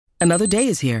Another day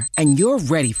is here, and you're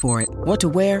ready for it. What to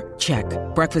wear? Check.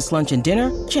 Breakfast, lunch, and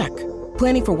dinner? Check.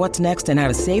 Planning for what's next and how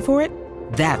to save for it?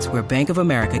 That's where Bank of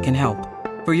America can help.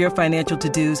 For your financial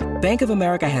to-dos, Bank of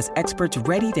America has experts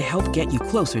ready to help get you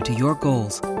closer to your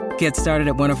goals. Get started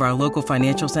at one of our local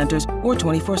financial centers or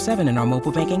 24/7 in our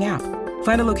mobile banking app.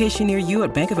 Find a location near you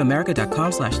at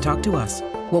bankofamerica.com/talktous.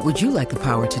 What would you like the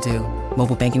power to do?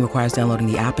 Mobile banking requires downloading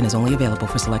the app and is only available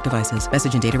for select devices.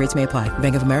 Message and data rates may apply.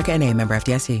 Bank of America N.A., member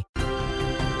FDIC.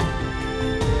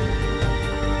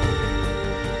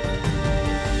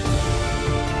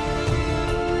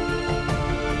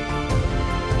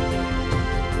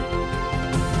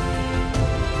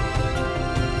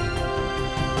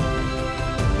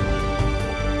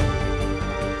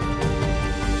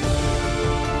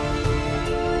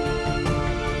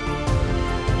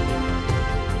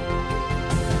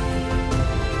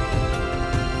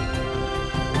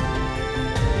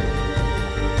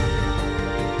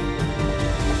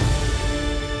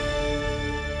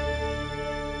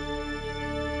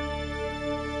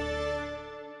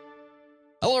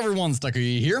 Hello, everyone. Stucker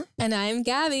here. And I'm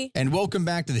Gabby. And welcome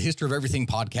back to the History of Everything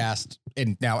podcast.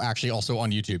 And now actually also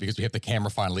on YouTube because we have the camera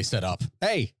finally set up.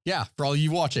 Hey, yeah, for all of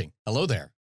you watching, hello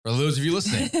there. For those of you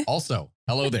listening, also,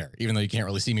 hello there, even though you can't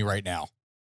really see me right now.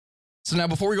 So now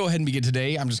before we go ahead and begin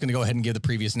today, I'm just going to go ahead and give the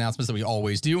previous announcements that we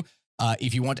always do.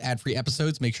 If you want ad-free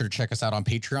episodes, make sure to check us out on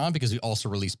Patreon because we also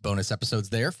release bonus episodes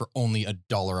there for only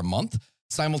 $1 a month.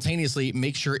 Simultaneously,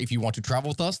 make sure if you want to travel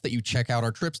with us that you check out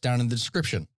our trips down in the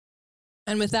description.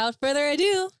 And without further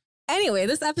ado, anyway,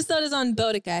 this episode is on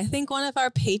Boudicca. I think one of our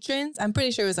patrons, I'm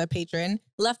pretty sure it was our patron,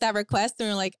 left that request and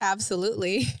we're like,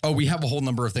 absolutely. Oh, we have a whole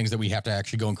number of things that we have to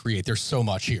actually go and create. There's so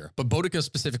much here. But Boudicca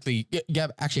specifically,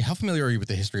 Gab, actually, how familiar are you with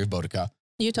the history of Boudicca?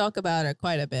 You talk about her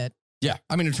quite a bit. Yeah.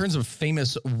 I mean, in terms of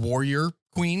famous warrior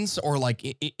queens or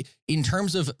like in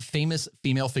terms of famous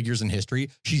female figures in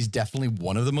history, she's definitely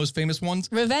one of the most famous ones.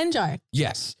 Revenge arc.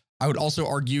 Yes. I would also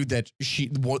argue that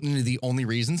one of the only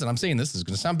reasons, and I'm saying this is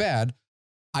going to sound bad,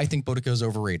 I think Boudicca is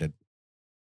overrated.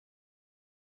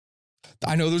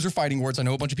 I know those are fighting words. I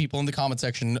know a bunch of people in the comment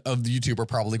section of the YouTube are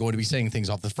probably going to be saying things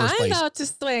off the first place. I'm about to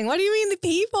swing. What do you mean the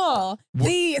people?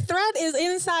 The threat is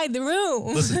inside the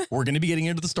room. Listen, we're going to be getting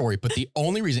into the story, but the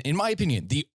only reason, in my opinion,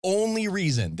 the only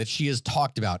reason that she is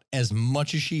talked about as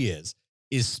much as she is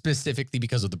specifically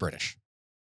because of the British.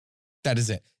 That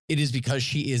is it. It is because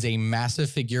she is a massive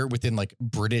figure within like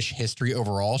British history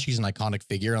overall. She's an iconic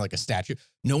figure and like a statue.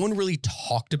 No one really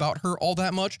talked about her all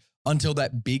that much until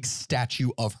that big statue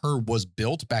of her was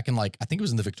built back in like, I think it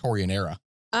was in the Victorian era.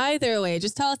 Either way,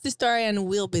 just tell us the story and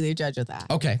we'll be the judge of that.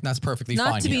 Okay, that's perfectly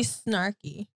fine. Not to be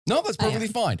snarky. No, that's perfectly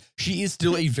fine. She is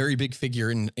still a very big figure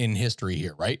in history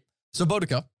here, right? So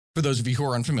Boudicca, for those of you who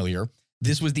are unfamiliar,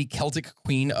 this was the Celtic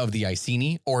queen of the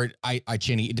Iceni, or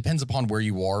Iceni. It depends upon where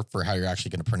you are for how you're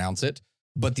actually going to pronounce it.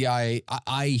 But I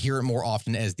hear it more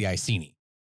often as the Iceni.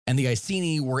 And the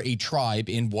Iceni were a tribe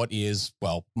in what is,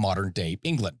 well, modern day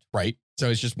England, right? So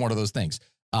it's just one of those things.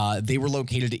 They were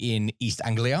located in East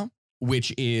Anglia,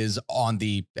 which is on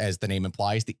the, as the name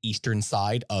implies, the eastern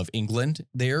side of England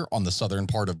there on the southern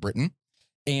part of Britain.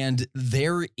 And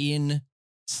they're in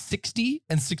 60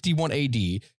 and 61 AD,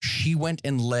 she went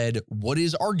and led what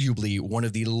is arguably one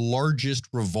of the largest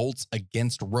revolts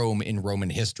against Rome in Roman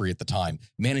history at the time,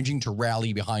 managing to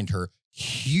rally behind her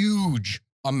huge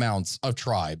amounts of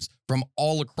tribes from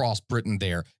all across Britain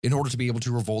there in order to be able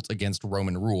to revolt against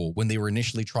Roman rule when they were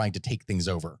initially trying to take things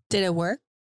over. Did it work?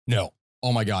 No.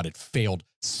 Oh my God, it failed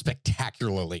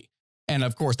spectacularly. And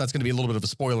of course, that's going to be a little bit of a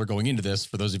spoiler going into this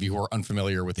for those of you who are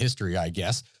unfamiliar with history, I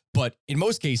guess. But in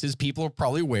most cases, people are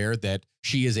probably aware that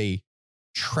she is a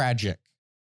tragic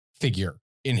figure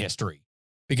in history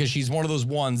because she's one of those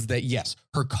ones that, yes,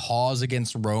 her cause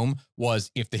against Rome was,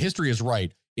 if the history is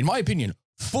right, in my opinion,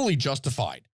 fully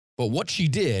justified. But what she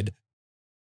did,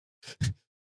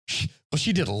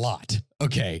 she did a lot.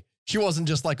 Okay. She wasn't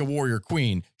just like a warrior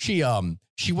queen. She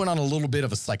went on a little bit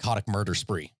of a psychotic murder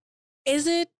spree. Is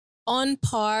it on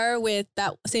par with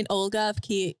that St. Olga of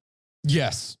Kiev?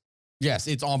 Yes. Yes,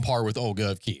 it's on par with Olga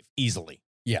of Kiev, easily.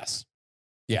 Yes.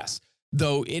 Yes.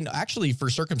 Though for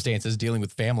circumstances dealing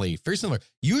with family, very similar.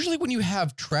 Usually when you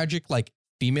have tragic, like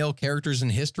female characters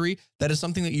in history, that is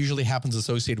something that usually happens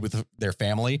associated with their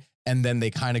family. And then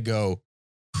they kind of go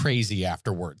crazy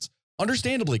afterwards.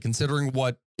 Understandably, considering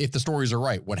if the stories are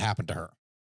right, what happened to her.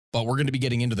 But we're going to be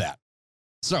getting into that.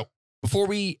 So before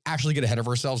we actually get ahead of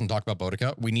ourselves and talk about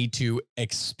Boudicca, we need to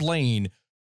explain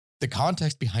the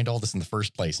context behind all this in the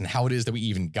first place and how it is that we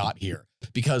even got here,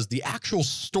 because the actual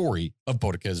story of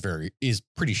Boudicca is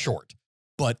pretty short,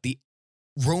 but the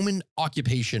Roman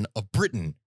occupation of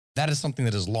Britain That is something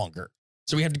that is longer.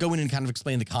 So we have to go in and kind of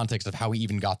explain the context of how we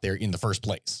even got there in the first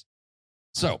place.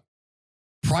 So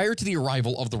prior to the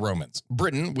arrival of the Romans,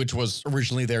 Britain, which was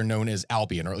originally there known as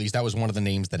Albion, or at least that was one of the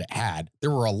names that it had,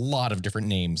 there were a lot of different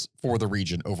names for the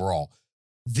region overall.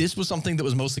 This was something that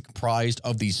was mostly comprised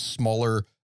of these smaller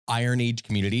Iron Age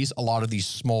communities, a lot of these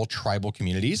small tribal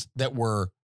communities that were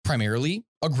primarily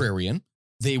agrarian.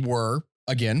 They were,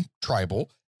 again, tribal,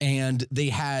 and they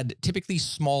had typically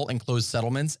small enclosed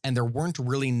settlements, and there weren't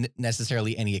really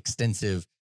necessarily any extensive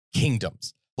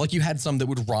kingdoms. Like you had some that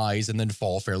would rise and then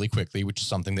fall fairly quickly, which is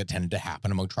something that tended to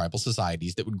happen among tribal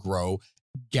societies that would grow,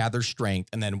 gather strength,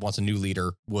 and then once a new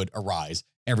leader would arise,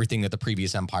 everything that the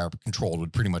previous empire controlled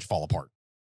would pretty much fall apart.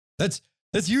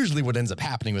 That's usually what ends up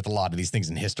happening with a lot of these things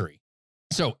in history.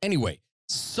 So anyway,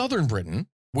 Southern Britain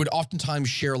would oftentimes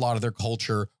share a lot of their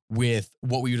culture with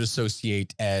what we would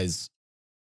associate as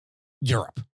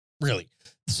Europe, really.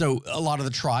 So a lot of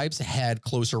the tribes had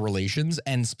closer relations,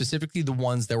 and specifically the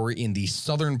ones that were in the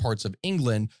southern parts of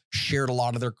England shared a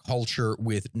lot of their culture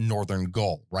with Northern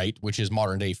Gaul, right? Which is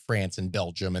modern day France and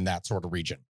Belgium and that sort of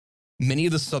region. Many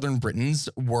of the Southern Britons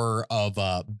were of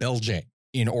Belgian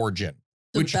in origin.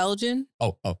 Belgian?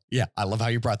 Oh, yeah. I love how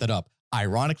you brought that up.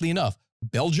 Ironically enough,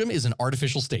 Belgium is an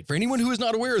artificial state. For anyone who is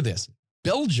not aware of this,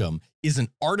 Belgium is an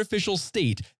artificial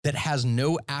state that has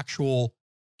no actual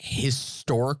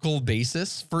historical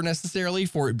basis for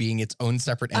it being its own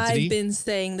separate entity. I've been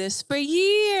saying this for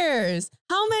years.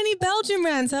 How many Belgian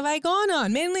rants have I gone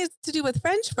on? Mainly it's to do with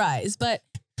French fries, but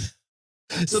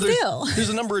so still. There's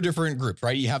a number of different groups,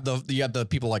 right? You have the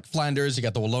people like Flanders, you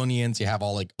got the Wallonians, you have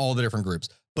all the different groups.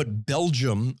 But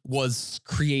Belgium was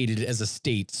created as a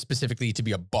state specifically to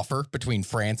be a buffer between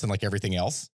France and like everything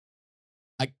else.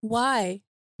 Why?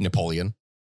 Napoleon.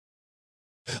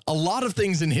 A lot of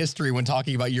things in history, when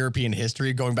talking about European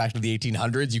history, going back to the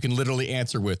 1800s, you can literally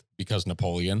answer with, because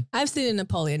Napoleon. I've seen a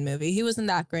Napoleon movie. He wasn't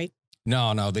that great.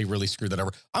 No, they really screwed that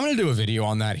over. I'm going to do a video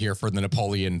on that here for the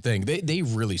Napoleon thing. They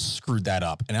really screwed that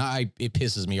up, and it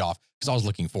pisses me off because I was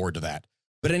looking forward to that.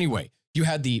 But anyway, you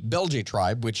had the Belgian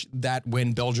tribe, which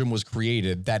when Belgium was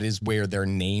created, that is where their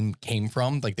name came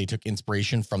from. Like they took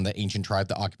inspiration from the ancient tribe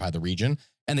that occupied the region,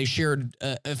 and they shared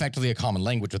effectively a common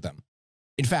language with them.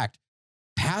 In fact,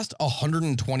 past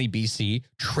 120 BC,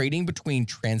 trading between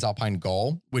Transalpine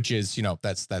Gaul, which is,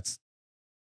 that's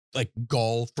like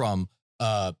Gaul from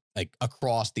like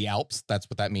across the Alps. That's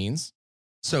what that means.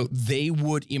 So they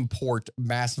would import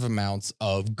massive amounts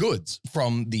of goods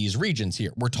from these regions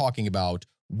here. We're talking about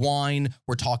wine.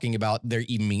 We're talking about there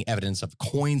even being evidence of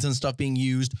coins and stuff being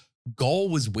used. Gaul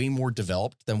was way more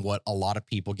developed than what a lot of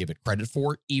people give it credit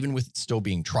for, even with it still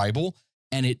being tribal.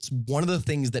 And it's one of the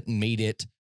things that made it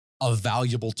a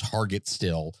valuable target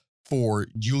still for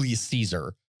Julius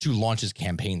Caesar to launch his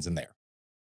campaigns in there.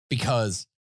 Because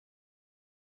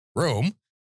Rome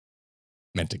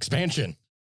meant expansion.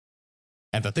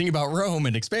 And the thing about Rome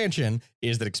and expansion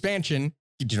is that expansion,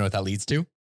 do you know what that leads to?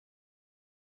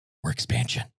 More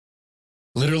expansion.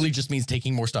 Literally just means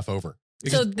taking more stuff over.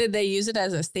 So did they use it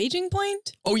as a staging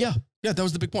point? Oh, yeah. Yeah, that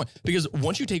was the big point. Because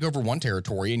once you take over one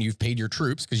territory and you've paid your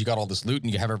troops because you got all this loot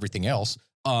and you have everything else.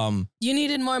 You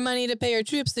needed more money to pay your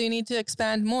troops, so you need to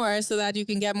expand more so that you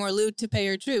can get more loot to pay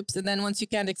your troops. And then once you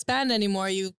can't expand anymore,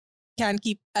 you can't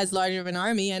keep as large of an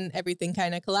army and everything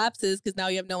kind of collapses because now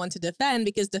you have no one to defend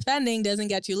because defending doesn't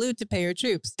get you loot to pay your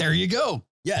troops. There you go.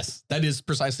 Yes, that is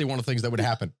precisely one of the things that would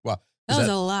happen. Well, that was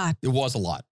a lot. It was a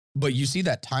lot. But you see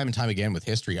that time and time again with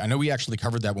history. I know we actually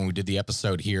covered that when we did the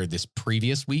episode here this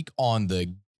previous week on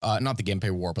the, not the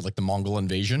Genpei War, but like the Mongol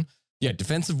invasion. Yeah,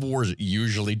 defensive wars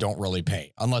usually don't really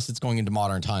pay unless it's going into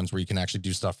modern times where you can actually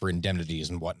do stuff for indemnities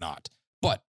and whatnot.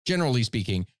 But generally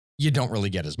speaking, you don't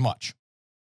really get as much.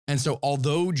 And so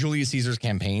although Julius Caesar's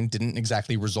campaign didn't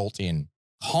exactly result in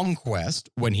conquest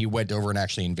when he went over and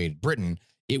actually invaded Britain,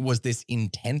 it was this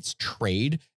intense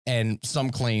trade. And some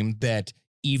claim that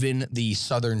even the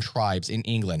southern tribes in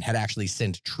England had actually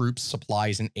sent troops,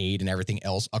 supplies, and aid and everything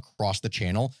else across the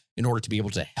channel in order to be able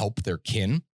to help their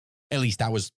kin. At least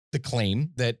that was the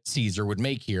claim that Caesar would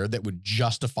make here that would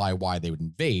justify why they would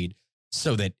invade,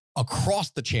 so that across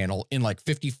the channel in like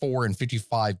 54 and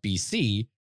 55 BC,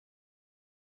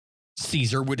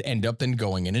 Caesar would end up then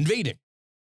going and invading.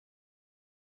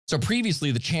 So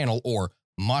previously the channel, or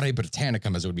Mare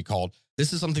Britannicum as it would be called,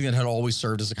 this is something that had always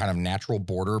served as a kind of natural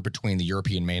border between the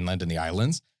European mainland and the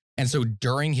islands. And so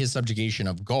during his subjugation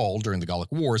of Gaul during the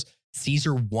Gallic Wars,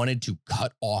 Caesar wanted to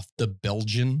cut off the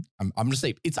Belgian. I'm going to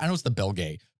say I know it's the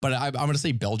Belgae, but I'm going to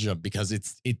say Belgium because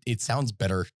it sounds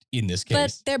better in this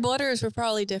case. But their borders were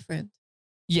probably different.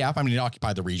 Yeah, I mean, it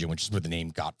occupied the region, which is where the name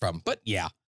got from. But yeah.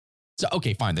 So,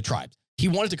 okay, fine, the tribes. He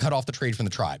wanted to cut off the trade from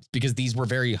the tribes because these were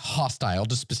very hostile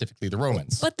to specifically the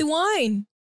Romans. But the wine.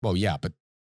 Well, yeah, but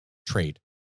trade.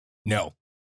 No,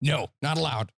 not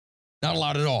allowed. Not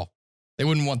allowed at all. They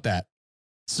wouldn't want that.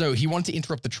 So he wanted to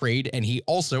interrupt the trade, and he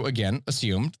also, again,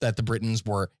 assumed that the Britons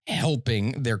were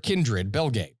helping their kindred,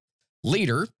 Belgae.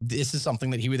 Later, this is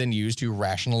something that he would then use to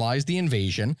rationalize the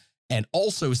invasion and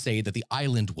also say that the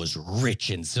island was rich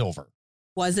in silver.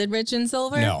 Was it rich in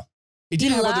silver? No. He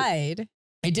lied.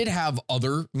 It did have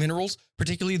other minerals,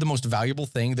 particularly the most valuable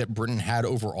thing that Britain had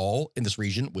overall in this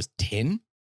region was tin,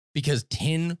 because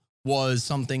tin was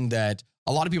something that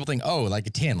a lot of people think, oh, like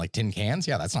like tin cans.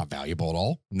 Yeah, that's not valuable at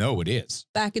all. No, it is.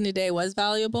 Back in the day was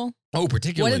valuable. Oh,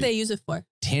 particularly. What did they use it for?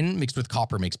 Tin mixed with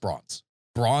copper makes bronze.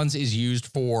 Bronze is used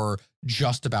for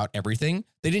just about everything.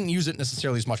 They didn't use it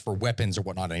necessarily as much for weapons or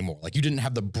whatnot anymore. Like you didn't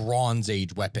have the Bronze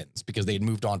Age weapons because they had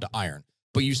moved on to iron.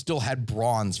 But you still had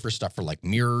bronze for stuff for like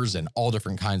mirrors and all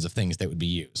different kinds of things that would be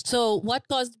used. So what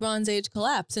caused Bronze Age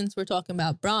collapse since we're talking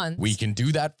about bronze? We can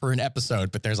do that for an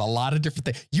episode, but there's a lot of different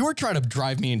things. You are trying to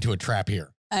drive me into a trap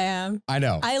here. I am. I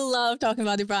know. I love talking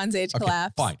about the Bronze Age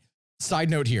collapse. Fine. Side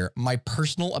note here, my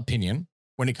personal opinion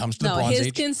when it comes to the Bronze Age.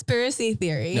 His conspiracy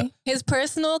theory, his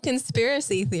personal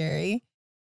conspiracy theory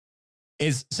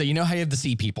is, so you know how you have the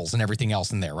sea peoples and everything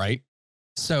else in there, right?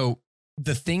 So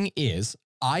the thing is,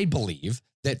 I believe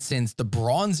that since the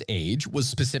Bronze Age was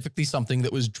specifically something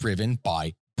that was driven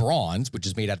by bronze, which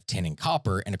is made out of tin and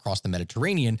copper, and across the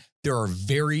Mediterranean, there are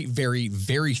very, very,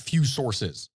 very few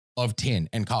sources of tin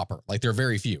and copper. Like there are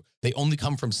very few. They only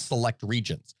come from select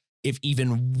regions. If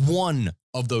even one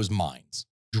of those mines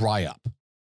dry up,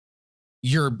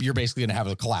 you're basically going to have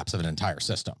a collapse of an entire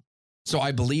system. So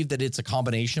I believe that it's a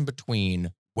combination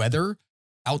between weather,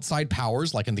 outside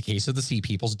powers, like in the case of the sea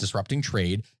peoples disrupting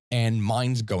trade, and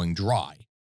mines going dry,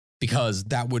 because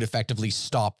that would effectively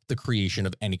stop the creation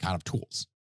of any kind of tools.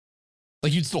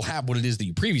 Like you'd still have what it is that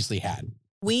you previously had.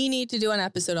 We need to do an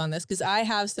episode on this because I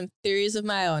have some theories of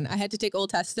my own. I had to take Old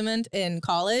Testament in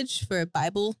college for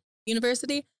Bible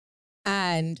university.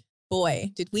 And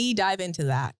boy, did we dive into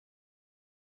that.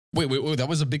 Wait, that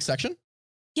was a big section?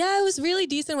 Yeah, it was really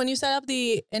decent when you set up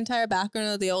the entire background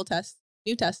of the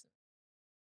New Testament.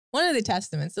 One of the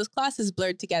Testaments. Those classes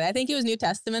blurred together. I think it was New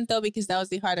Testament, though, because that was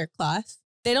the harder class.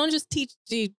 They don't just teach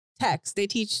the text. They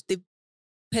teach the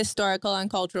historical and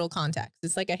cultural context.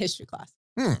 It's like a history class.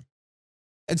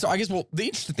 And so I guess, well, the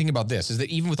interesting thing about this is that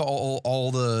even with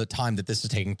all the time that this is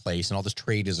taking place and all this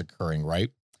trade is occurring, right?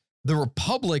 The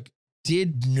Republic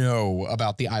did know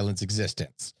about the island's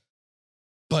existence.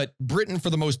 But Britain, for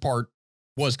the most part,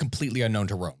 was completely unknown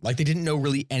to Rome. Like they didn't know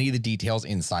really any of the details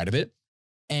inside of it.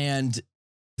 And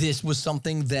this was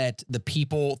something that the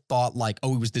people thought like,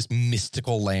 oh, it was this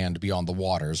mystical land beyond the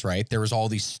waters, right? There was all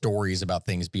these stories about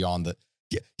things beyond the,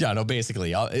 no,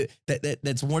 basically,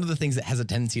 that's one of the things that has a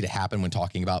tendency to happen when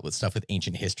talking about with stuff with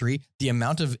ancient history. The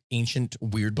amount of ancient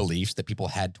weird beliefs that people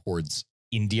had towards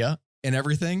India and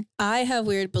everything. I have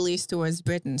weird beliefs towards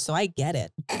Britain, so I get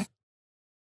it.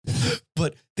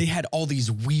 But they had all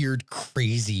these weird,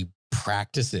 crazy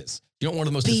practices. You know, one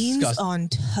of the most beans on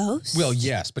toast? Well,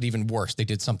 yes, but even worse, they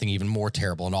did something even more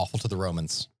terrible and awful to the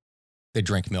Romans. They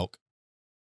drank milk.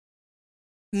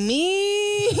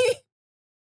 Me?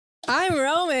 I'm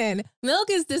Roman.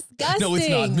 Milk is disgusting. No, it's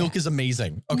not. Milk is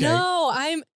amazing. Okay. No,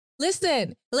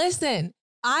 listen.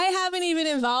 I haven't even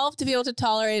evolved to be able to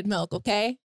tolerate milk,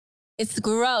 okay? It's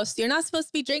gross. You're not supposed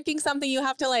to be drinking something you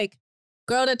have to like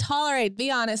grow to tolerate. Be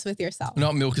honest with yourself.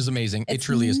 No, milk is amazing. It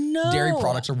truly is. No. Dairy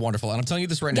products are wonderful. And I'm telling you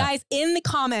this right now. Guys, in the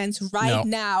comments right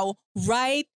now,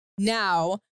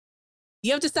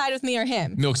 you have to side with me or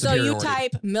him. Milk so superiority. you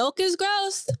type milk is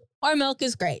gross or milk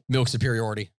is great. Milk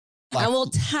superiority. And we'll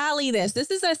tally this. This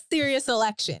is a serious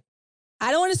election.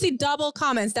 I don't want to see double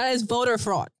comments. That is voter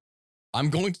fraud. I'll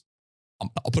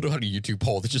put it on a YouTube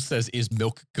poll that just says, is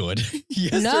milk good?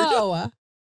 Yes no.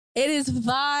 It is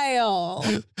vile.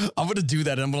 I'm going to do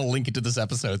that and I'm going to link it to this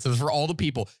episode. So for all the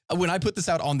people, when I put this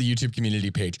out on the YouTube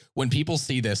community page, when people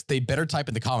see this, they better type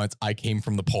in the comments, I came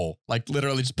from the poll. Like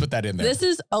literally just put that in there. This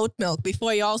is oat milk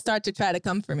before y'all start to try to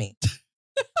come for me.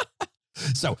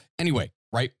 So anyway,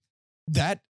 right?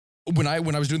 That when I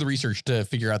was doing the research to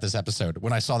figure out this episode,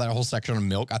 when I saw that whole section on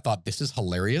milk, I thought this is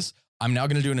hilarious. I'm now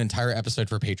going to do an entire episode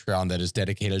for Patreon that is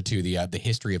dedicated to the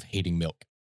history of hating milk.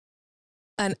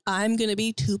 And I'm going to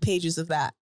be 2 pages of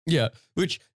that. Yeah,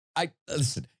 which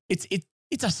listen, it's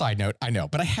a side note, I know,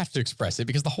 but I have to express it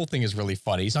because the whole thing is really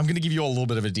funny. So I'm going to give you a little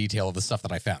bit of a detail of the stuff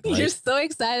that I found. Right? You're so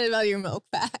excited about your milk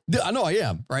fact. I know I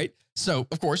am, right? So,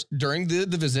 of course, during the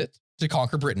visit to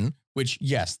conquer Britain, which,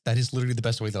 yes, that is literally the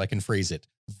best way that I can phrase it.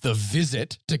 The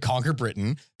visit to conquer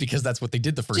Britain, because that's what they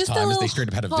did the first Just time, is they straight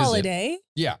up had a holiday. visit.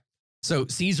 Yeah. So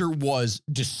Caesar was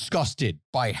disgusted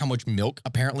by how much milk,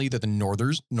 apparently, that the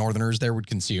Northerners there would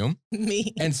consume.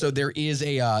 Me. And so there is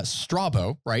a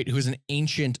Strabo, right, who is an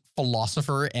ancient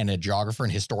philosopher and a geographer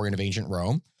and historian of ancient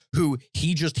Rome, who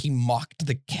he mocked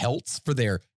the Celts for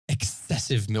their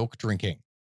excessive milk drinking.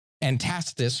 And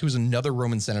Tacitus, who's another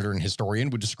Roman senator and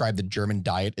historian, would describe the German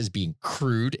diet as being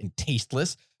crude and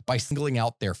tasteless by singling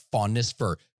out their fondness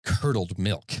for curdled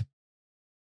milk.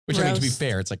 Which, I mean, to be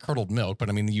fair, it's like curdled milk, but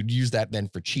I mean, you'd use that then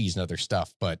for cheese and other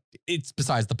stuff, but it's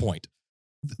besides the point.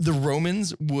 The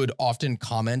Romans would often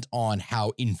comment on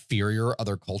how inferior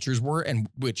other cultures were, and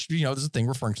which, there's a thing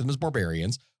referring to them as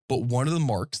barbarians, but one of the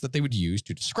marks that they would use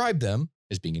to describe them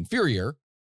as being inferior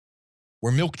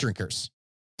were milk drinkers.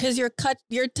 Because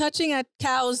you're touching at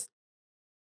cows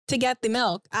to get the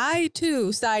milk. I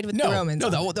too side with the Romans.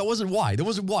 No, that wasn't why. That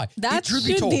wasn't why.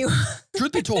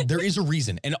 Truth be told, there is a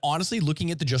reason. And honestly,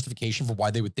 looking at the justification for why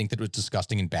they would think that it was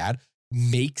disgusting and bad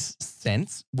makes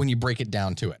sense when you break it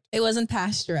down to it. It wasn't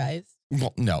pasteurized.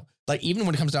 Well, no. Like, even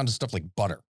when it comes down to stuff like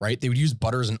butter, right? They would use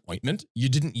butter as an ointment. You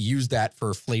didn't use that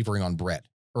for flavoring on bread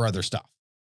or other stuff.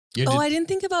 I didn't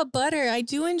think about butter. I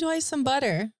do enjoy some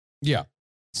butter. Yeah.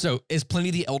 So, as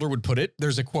Pliny the Elder would put it,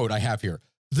 there's a quote I have here.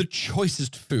 The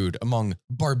choicest food among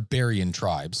barbarian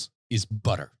tribes is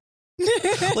butter.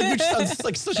 Which sounds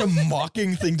like such a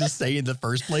mocking thing to say in the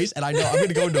first place. And I know I'm going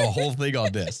to go into a whole thing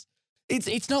on this.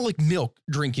 It's not like milk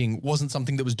drinking wasn't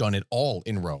something that was done at all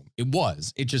in Rome. It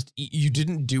was. It just, you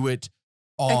didn't do it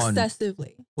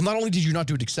excessively. Well, not only did you not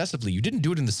do it excessively, you didn't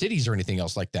do it in the cities or anything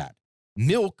else like that.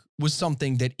 Milk was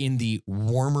something that in the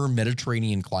warmer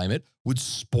Mediterranean climate would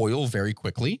spoil very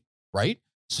quickly, right?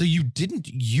 So you didn't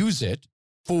use it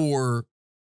for,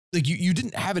 like, you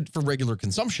didn't have it for regular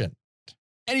consumption.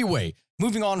 Anyway,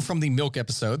 moving on from the milk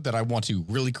episode that I want to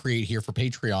really create here for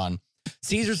Patreon,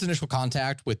 Caesar's initial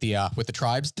contact with the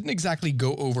tribes didn't exactly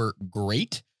go over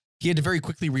great. He had to very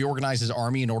quickly reorganize his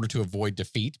army in order to avoid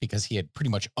defeat because he had pretty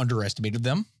much underestimated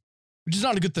them, which is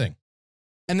not a good thing.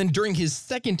 And then during his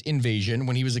second invasion,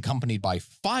 when he was accompanied by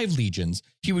 5 legions,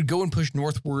 he would go and push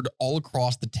northward all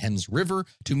across the Thames River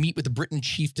to meet with a Briton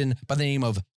chieftain by the name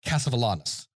of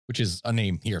Cassivellaunus, which is a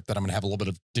name here that I'm going to have a little bit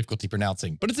of difficulty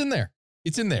pronouncing, but it's in there.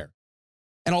 It's in there.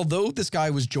 And although this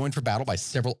guy was joined for battle by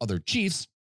several other chiefs.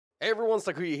 Hey everyone,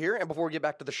 Sakuya here, and before we get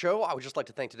back to the show, I would just like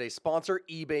to thank today's sponsor,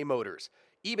 eBay Motors.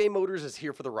 eBay Motors is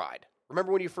here for the ride.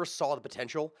 Remember when you first saw the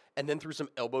potential, and then through some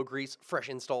elbow grease, fresh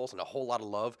installs, and a whole lot of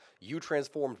love, you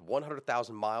transformed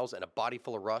 100,000 miles and a body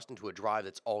full of rust into a drive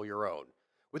that's all your own?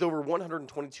 With over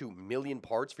 122 million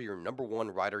parts for your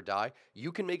 #1 ride or die,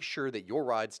 you can make sure that your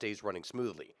ride stays running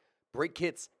smoothly. Brake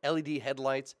kits, LED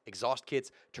headlights, exhaust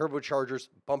kits, turbochargers,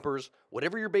 bumpers,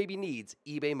 whatever your baby needs,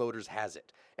 eBay Motors has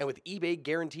it. And with eBay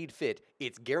Guaranteed Fit,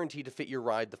 it's guaranteed to fit your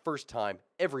ride the first time,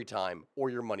 every time, or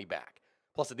your money back.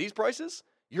 Plus, at these prices,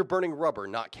 you're burning rubber,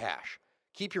 not cash.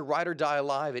 Keep your ride or die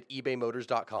alive at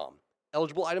ebaymotors.com.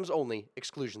 Eligible items only,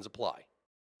 exclusions apply.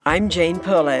 I'm Jane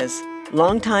Perlez,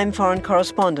 longtime foreign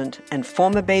correspondent and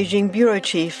former Beijing bureau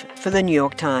chief for the New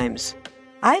York Times.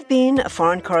 I've been a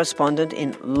foreign correspondent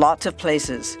in lots of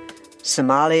places: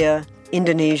 Somalia,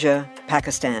 Indonesia,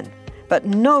 Pakistan, but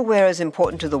nowhere as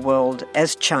important to the world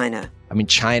as China. I mean,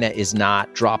 China is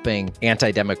not dropping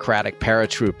anti-democratic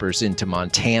paratroopers into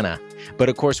Montana. But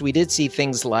of course, we did see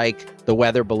things like the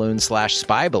weather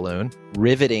balloon/spy balloon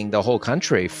riveting the whole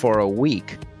country for a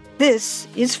week. This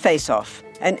is Face Off,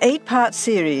 an 8-part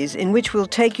series in which we'll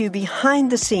take you behind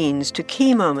the scenes to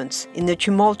key moments in the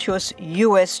tumultuous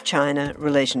U.S.-China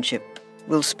relationship.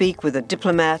 We'll speak with a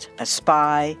diplomat, a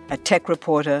spy, a tech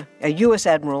reporter, a U.S.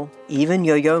 admiral, even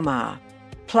Yo-Yo Ma.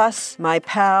 Plus, my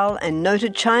pal and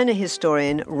noted China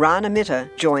historian Rana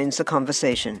Mitter joins the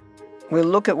conversation. We'll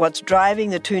look at what's driving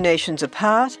the two nations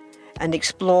apart and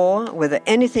explore whether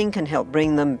anything can help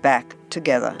bring them back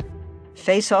together.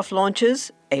 Face Off launches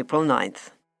April 9th.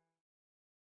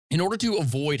 In order to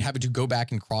avoid having to go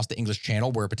back and cross the English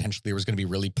Channel where potentially there was going to be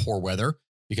really poor weather,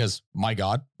 because, my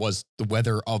God, was the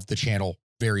weather of the channel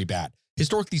very bad.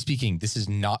 Historically speaking, this is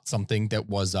not something that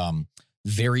was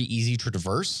very easy to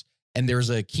traverse. And there's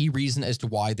a key reason as to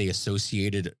why they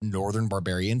associated northern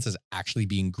barbarians as actually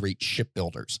being great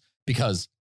shipbuilders, because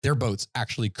their boats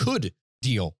actually could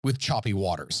deal with choppy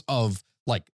waters of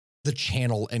like the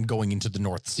channel and going into the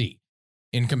North Sea,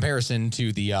 in comparison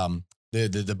to the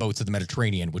boats of the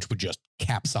Mediterranean, which would just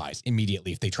capsize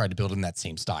immediately if they tried to build in that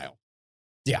same style.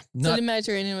 Yeah. So the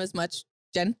Mediterranean was much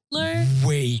gentler?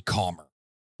 Way calmer.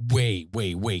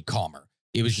 Way calmer.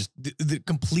 It was just the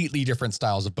completely different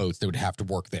styles of boats that would have to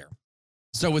work there.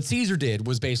 So what Caesar did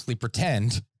was basically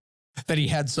pretend that he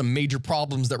had some major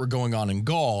problems that were going on in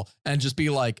Gaul and just be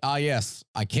like, ah, yes,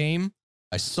 I came,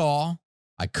 I saw,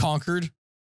 I conquered,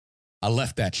 I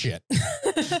left that shit.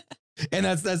 And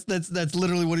that's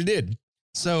literally what he did.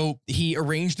 So he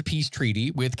arranged a peace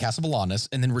treaty with Cassivellaunus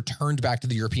and then returned back to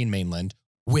the European mainland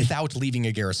without leaving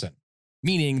a garrison,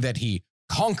 meaning that he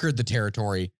conquered the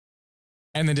territory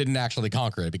and then didn't actually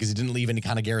conquer it because he didn't leave any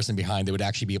kind of garrison behind that would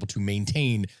actually be able to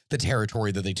maintain the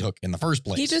territory that they took in the first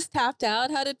place. He just tapped out.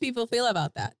 How did people feel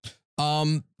about that?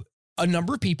 A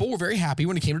number of people were very happy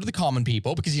when it came to the common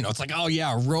people because, it's like, oh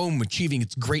yeah, Rome achieving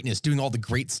its greatness, doing all the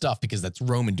great stuff because that's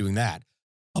Roman doing that.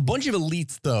 A bunch of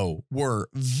elites, though, were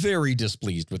very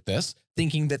displeased with this,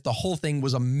 thinking that the whole thing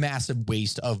was a massive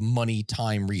waste of money,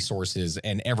 time, resources,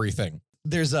 and everything.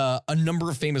 There's a number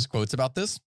of famous quotes about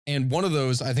this. And one of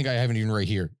those, I think I have it even right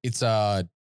here. It's,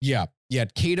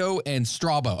 Cato and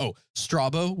Strabo. Oh,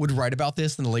 Strabo would write about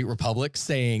this in the late Republic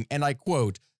saying, and I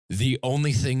quote, "The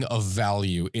only thing of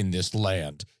value in this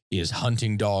land is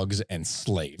hunting dogs and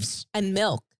slaves." And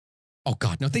milk. Oh,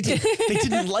 God, no, they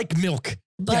didn't like milk.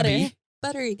 Butter. Debbie.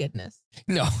 Buttery goodness.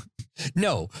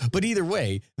 No. But either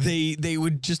way, they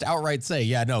would just outright say,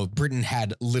 yeah, no, Britain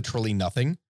had literally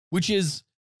nothing, which is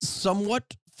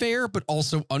somewhat fair, but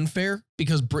also unfair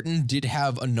because Britain did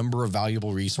have a number of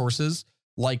valuable resources,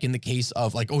 like in the case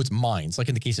of it's mines, like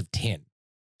in the case of tin.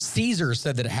 Caesar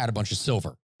said that it had a bunch of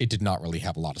silver. It did not really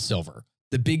have a lot of silver.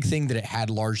 The big thing that it had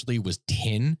largely was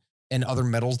tin and other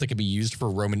metals that could be used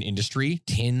for Roman industry,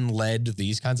 tin, lead,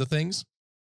 these kinds of things.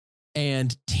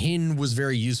 And tin was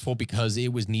very useful because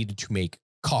it was needed to make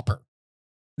copper.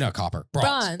 No, copper.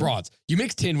 Bronze. You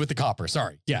mix tin with the copper.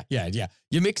 Sorry. Yeah.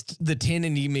 You mixed the tin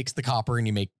and you mix the copper and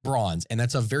you make bronze. And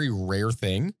that's a very rare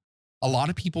thing. A lot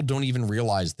of people don't even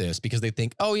realize this because they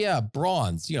think, oh yeah,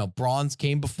 bronze. Bronze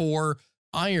came before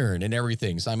iron and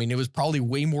everything. So, it was probably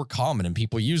way more common and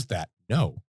people used that.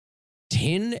 No.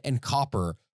 Tin and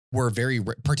copper were very,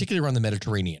 particularly around the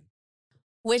Mediterranean.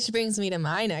 Which brings me to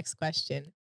my next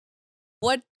question.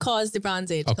 What caused the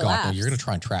Bronze Age collapse? God, no, you're going to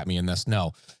try and trap me in this.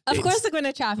 No. Of course I'm going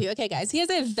to trap you. Okay, guys. He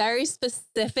has a very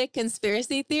specific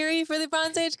conspiracy theory for the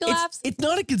Bronze Age collapse. It's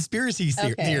not a conspiracy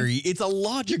theory. It's a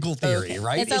logical theory,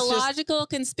 right? It's a logical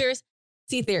conspiracy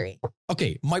theory.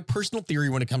 Okay, my personal theory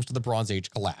when it comes to the Bronze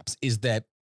Age collapse is that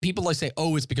people say,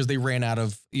 oh, it's because they ran out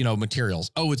of,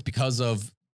 materials. Oh, it's because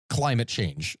of climate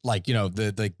change, like,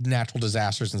 the natural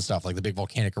disasters and stuff, like the big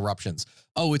volcanic eruptions.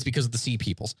 Oh, it's because of the sea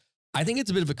peoples. I think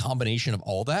it's a bit of a combination of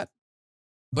all that,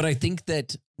 but I think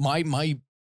that my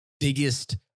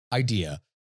biggest idea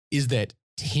is that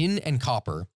tin and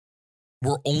copper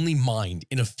were only mined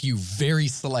in a few very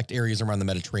select areas around the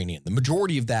Mediterranean. The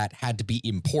majority of that had to be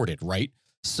imported, right?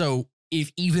 So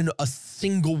if even a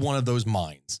single one of those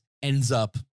mines ends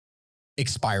up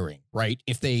expiring, right?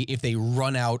 If they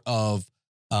run out of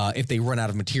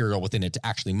material within it to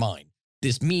actually mine,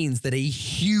 this means that a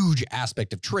huge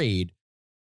aspect of trade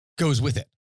goes with it.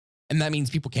 And that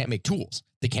means people can't make tools.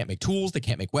 They can't make tools. They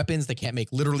can't make weapons. They can't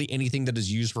make literally anything that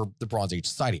is used for the Bronze Age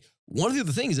society. One of the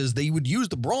other things is they would use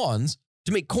the bronze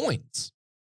to make coins.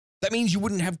 That means you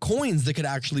wouldn't have coins that could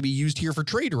actually be used here for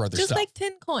trade or other stuff. Just like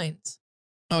tin coins.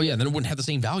 Oh, yeah. Then it wouldn't have the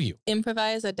same value.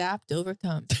 Improvise, adapt,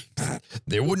 overcome.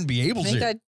 They wouldn't be able to. Make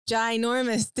a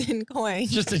ginormous tin coin.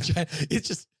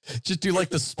 Just do like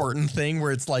the Spartan thing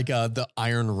where it's like the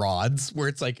iron rods where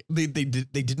it's like they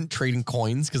didn't trade in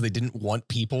coins because they didn't want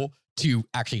people to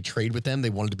actually trade with them. They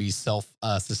wanted to be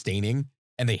self-sustaining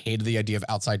and they hated the idea of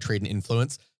outside trade and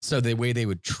influence. So the way they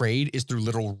would trade is through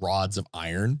little rods of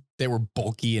iron. They were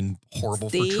bulky and horrible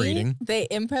for trading. They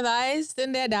improvised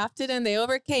and they adapted and they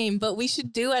overcame. But we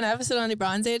should do an episode on the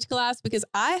Bronze Age collapse because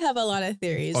I have a lot of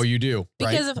theories. Oh, you do?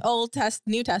 Because of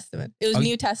New Testament. It was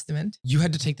New Testament. You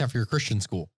had to take that for your Christian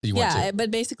school that you went to. Yeah,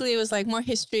 but basically it was like more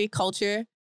history, culture,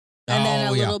 and then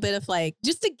a little bit of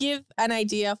just to give an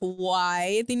idea of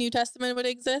why the New Testament would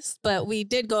exist. But we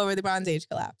did go over the Bronze Age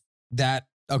collapse. That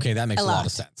makes a lot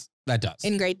of sense. That does.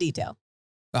 In great detail.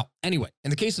 Well, anyway, in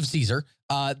the case of Caesar,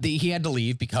 he had to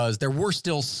leave because there were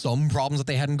still some problems that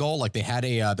they had in Gaul. Like they had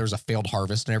there was a failed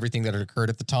harvest and everything that had occurred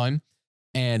at the time.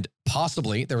 And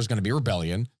possibly there was going to be a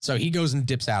rebellion. So he goes and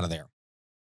dips out of there.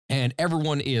 And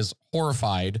everyone is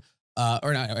horrified.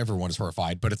 Or not everyone is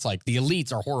horrified, but it's like the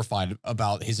elites are horrified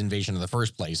about his invasion in the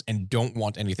first place and don't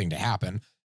want anything to happen.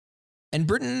 And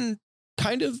Britain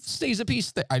kind of stays at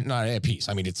peace. Not at peace.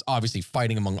 It's obviously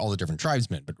fighting among all the different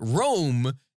tribesmen, but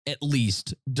Rome at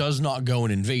least does not go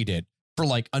and invade it for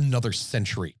like another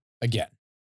century again.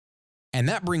 And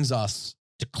that brings us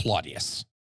to Claudius.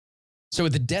 So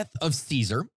at the death of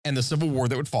Caesar and the civil war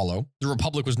that would follow, the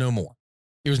Republic was no more.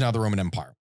 It was now the Roman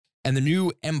Empire. And the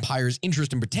new empire's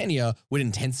interest in Britannia would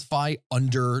intensify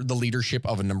under the leadership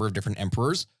of a number of different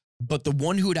emperors. But the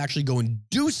one who would actually go and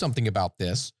do something about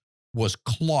this was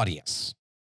Claudius.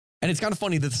 And it's kind of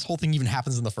funny that this whole thing even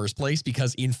happens in the first place,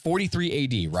 because in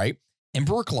 43 AD, right,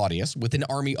 Emperor Claudius, with an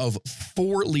army of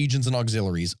 4 legions and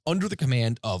auxiliaries under the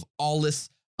command of Aulus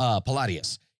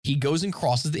Palladius, he goes and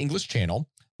crosses the English Channel,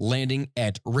 landing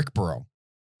at Rickborough,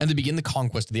 and they begin the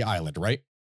conquest of the island, right?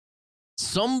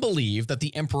 Some believe that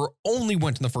the emperor only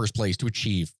went in the first place to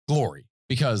achieve glory,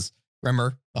 because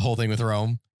remember the whole thing with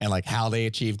Rome and like how they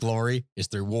achieve glory is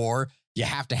through war. You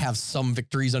have to have some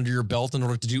victories under your belt in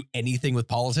order to do anything with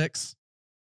politics.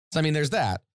 So, I mean, there's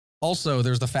that. Also,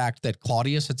 there's the fact that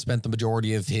Claudius had spent the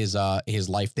majority of his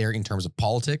life there in terms of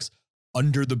politics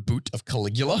under the boot of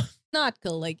Caligula. Not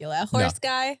Caligula. Horse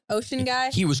guy, ocean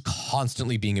guy. He was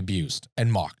constantly being abused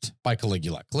and mocked by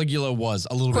Caligula. Caligula was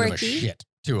a little bit of a shit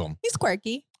to him. He's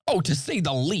quirky. Oh, to say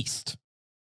the least.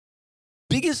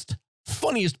 Biggest,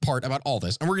 funniest part about all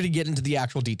this, and we're going to get into the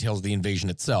actual details of the invasion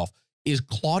itself, is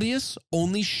Claudius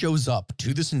only shows up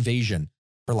to this invasion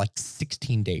for like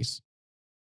 16 days.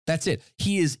 That's it.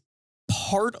 He is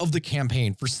part of the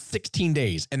campaign for 16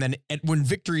 days. And then when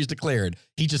victory is declared,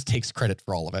 he just takes credit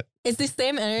for all of it. It's the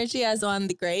same energy as on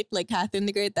The Great, like Catherine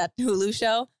the Great, that Hulu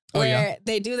show, where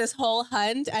they do this whole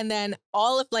hunt and then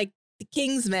all of like the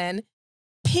king's men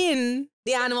pin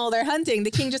the animal they're hunting.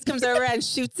 The king just comes over and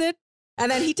shoots it. And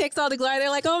then he takes all the glory. They're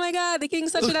like, oh my God, the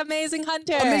king's such an amazing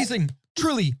hunter. Amazing.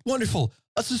 Truly wonderful.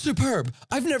 Superb.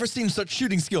 I've never seen such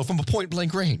shooting skill from a point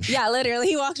blank range. Yeah, literally.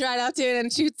 He walks right up to it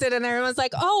and shoots it. And everyone's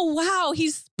like, oh, wow,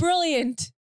 he's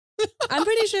brilliant. I'm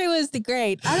pretty sure it was The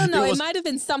Great. I don't know. It might have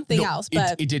been something else,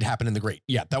 but it did happen in The Great.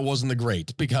 Yeah, that wasn't The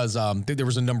Great, because there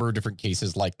was a number of different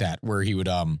cases like that where he would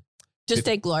just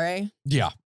take glory.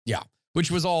 Yeah. Which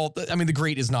was all, I mean, The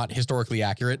Great is not historically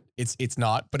accurate. It's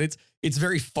not, but it's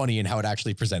very funny in how it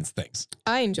actually presents things.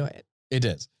 I enjoy it. It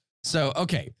is. So,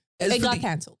 okay. It got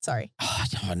canceled. Sorry.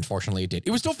 Unfortunately, it did. It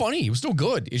was still funny. It was still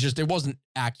good. It's just, it wasn't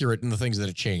accurate in the things that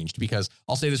it changed, because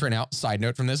I'll say this right now, side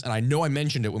note from this, and I know I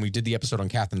mentioned it when we did the episode on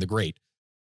Catherine the Great.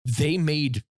 They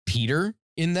made Peter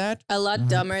in that a lot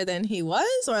dumber than he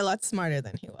was, or a lot smarter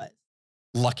than he was?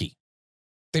 Lucky.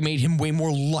 They made him way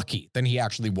more lucky than he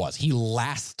actually was. He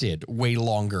lasted way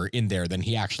longer in there than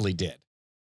he actually did.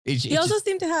 He also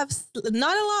seemed to have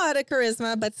not a lot of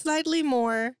charisma, but slightly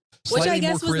more. Which I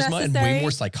guess was necessary. And way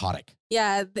more psychotic.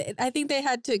 Yeah, I think they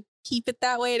had to keep it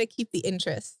that way to keep the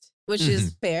interest, which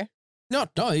is fair. No,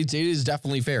 it is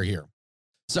definitely fair here.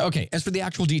 So, okay, as for the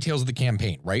actual details of the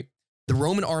campaign, right? The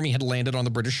Roman army had landed on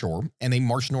the British shore, and they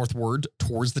marched northward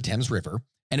towards the Thames River,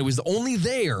 and it was only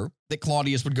there that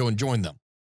Claudius would go and join them.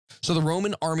 So the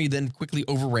Roman army then quickly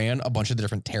overran a bunch of the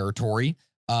different territory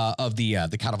of the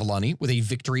Cativolani with a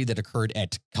victory that occurred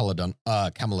at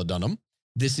Camulodunum.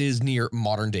 This is near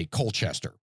modern-day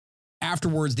Colchester.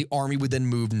 Afterwards, the army would then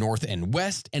move north and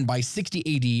west, and by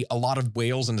 60 AD, a lot of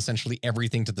Wales and essentially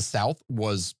everything to the south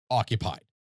was occupied.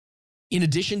 In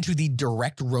addition to the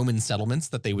direct Roman settlements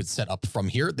that they would set up from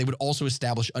here, they would also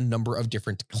establish a number of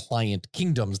different client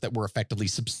kingdoms that were effectively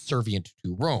subservient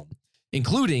to Rome,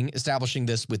 including establishing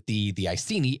this with the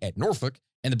Iceni at Norfolk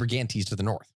and the Brigantes to the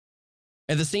north.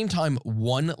 At the same time,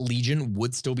 one legion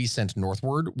would still be sent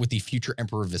northward with the future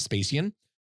Emperor Vespasian.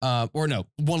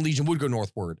 One legion would go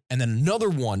northward, and then another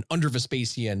one under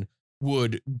Vespasian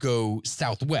would go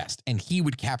southwest, and he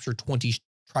would capture 20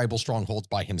 tribal strongholds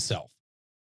by himself.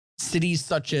 Cities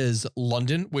such as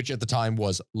London, which at the time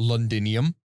was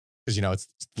Londinium, because,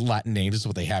 it's Latin names, is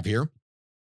what they have here.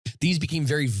 These became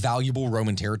very valuable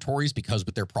Roman territories because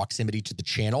with their proximity to the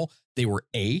channel, they were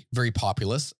A, very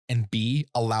populous, and B,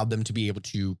 allowed them to be able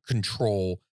to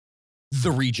control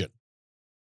the region.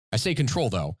 I say control,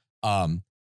 though.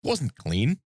 Wasn't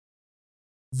clean.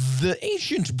 The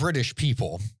ancient British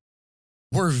people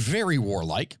were very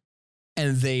warlike,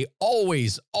 and they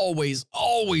always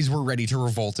were ready to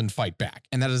revolt and fight back.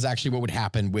 And that is actually what would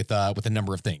happen with a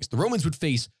number of things. The Romans would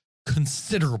face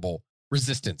considerable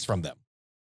resistance from them.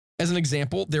 As an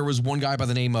example, there was one guy by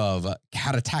the name of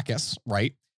Caratacus,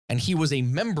 right? And he was a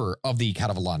member of the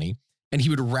Cativolani, and he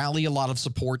would rally a lot of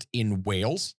support in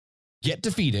Wales, get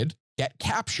defeated, get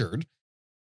captured,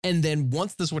 and then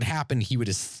once this would happen, he would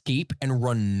escape and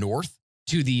run north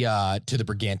to the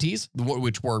Brigantes,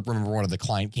 which were, remember, one of the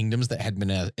client kingdoms that had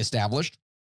been established.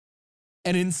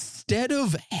 And instead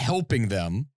of helping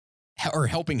them, or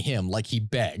helping him like he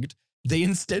begged, they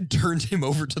instead turned him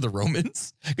over to the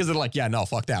Romans because they're like, yeah, no,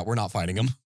 fuck that. We're not fighting him.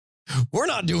 We're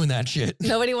not doing that shit.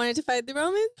 Nobody wanted to fight the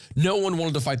Romans? No one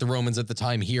wanted to fight the Romans at the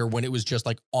time here when it was just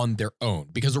like on their own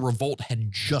because a revolt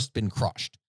had just been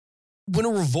crushed. When a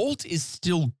revolt is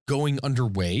still going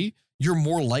underway, you're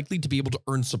more likely to be able to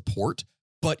earn support.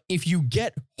 But if you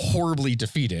get horribly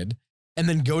defeated and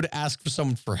then go to ask for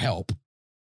someone for help,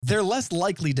 they're less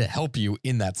likely to help you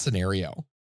in that scenario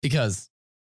because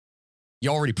you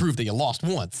already proved that you lost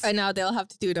once. And now they'll have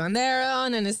to do it on their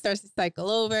own and it starts to cycle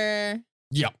over.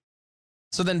 Yep.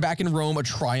 So then back in Rome, a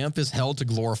triumph is held to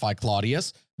glorify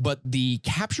Claudius, but the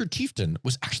captured chieftain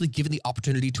was actually given the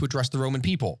opportunity to address the Roman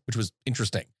people, which was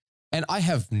interesting. And I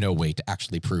have no way to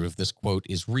actually prove this quote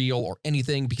is real or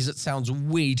anything because it sounds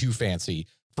way too fancy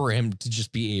for him to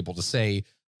just be able to say.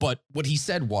 But what he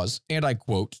said was, and I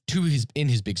quote, in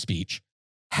his big speech,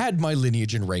 "Had my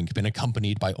lineage and rank been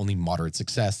accompanied by only moderate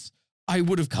success, I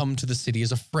would have come to the city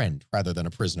as a friend rather than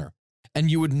a prisoner.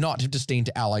 And you would not have disdained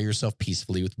to ally yourself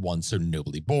peacefully with one so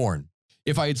nobly born.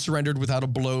 If I had surrendered without a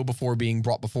blow before being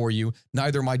brought before you,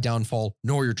 neither my downfall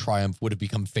nor your triumph would have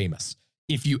become famous.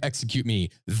 If you execute me,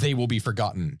 they will be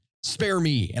forgotten. Spare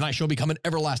me, and I shall become an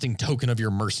everlasting token of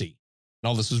your mercy." And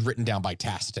all this was written down by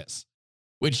Tacitus,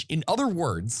 which in other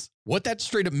words, what that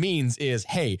straight up means is,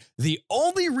 hey, the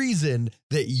only reason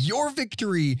that your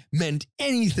victory meant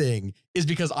anything is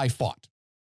because I fought.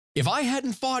 If I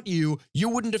hadn't fought you, you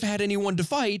wouldn't have had anyone to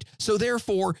fight, so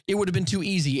therefore it would have been too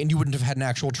easy and you wouldn't have had an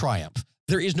actual triumph.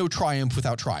 There is no triumph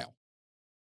without trial.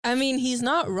 I mean, he's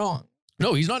not wrong.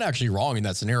 No, he's not actually wrong in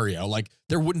that scenario. Like,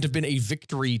 there wouldn't have been a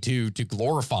victory to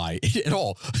glorify at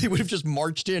all. They would have just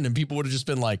marched in and people would have just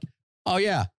been like, oh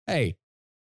yeah, hey,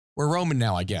 we're Roman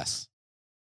now, I guess.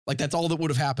 Like, that's all that would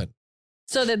have happened.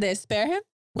 So did they spare him?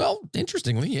 Well,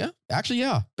 interestingly, yeah. Actually,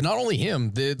 yeah. But not only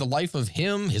him, the life of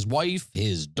him, his wife,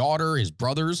 his daughter, his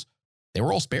brothers, they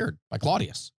were all spared by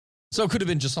Claudius. So it could have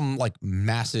been just some like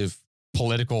massive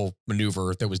political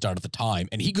maneuver that was done at the time.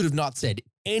 And he could have not said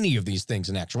any of these things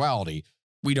in actuality.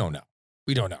 We don't know.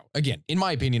 We don't know. Again, in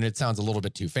my opinion, it sounds a little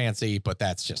bit too fancy, but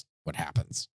that's just what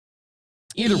happens.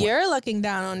 Either way. You're looking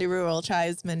down on the rural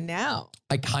tribesmen now.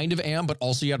 I kind of am, but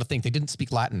also you have to think they didn't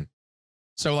speak Latin.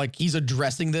 So like he's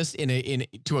addressing this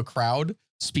to a crowd,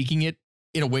 speaking it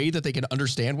in a way that they can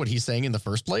understand what he's saying in the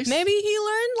first place. Maybe he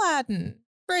learned Latin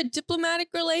for diplomatic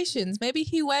relations. Maybe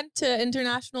he went to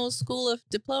International School of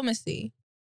Diplomacy.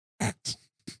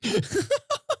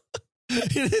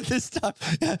 This time,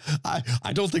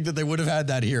 I don't think that they would have had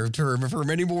that here for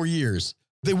many more years.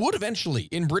 They would eventually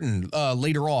in Britain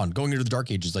later on, going into the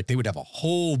Dark Ages, like they would have a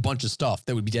whole bunch of stuff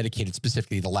that would be dedicated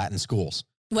specifically to Latin schools.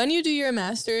 When you do your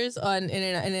master's in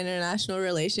international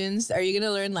relations, are you going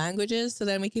to learn languages so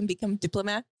then we can become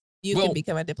diplomats? You can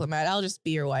become a diplomat. I'll just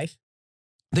be your wife.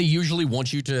 They usually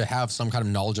want you to have some kind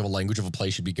of knowledge of a language of a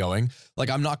place you'd be going. Like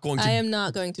I'm not going to. I am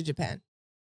not going to Japan.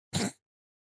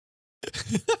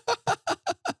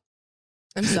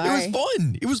 I'm sorry. It was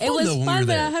fun. It was fun. It was though, fun, when we were but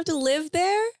there. I have to live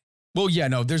there. Well, yeah,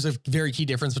 no, there's a very key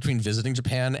difference between visiting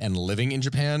Japan and living in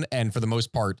Japan. And for the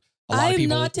most part, a lot of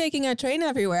people. I'm not taking a train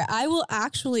everywhere. I will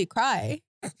actually cry.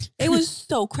 It was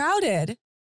so crowded.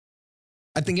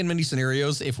 I think in many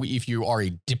scenarios, if you are a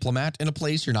diplomat in a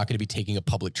place, you're not going to be taking a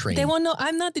public train. They won't know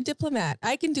I'm not the diplomat.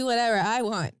 I can do whatever I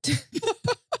want.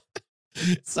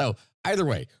 So either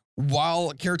way,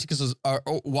 while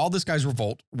this guy's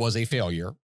revolt was a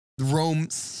failure, Rome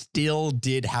still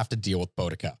did have to deal with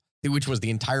Boudicca, which was the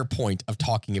entire point of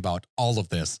talking about all of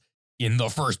this in the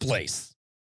first place.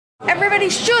 Everybody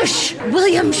shush!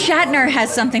 William Shatner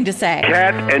has something to say.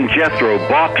 Cat and Jethro,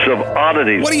 box of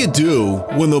oddities. What do you do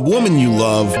when the woman you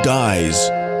love dies?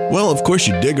 Well, of course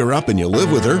you dig her up and you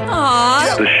live with her.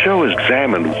 Aww. The show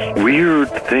examines weird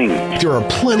things. There are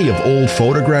plenty of old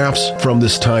photographs from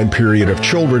this time period of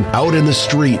children out in the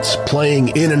streets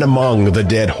playing in and among the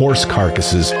dead horse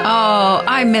carcasses. Oh,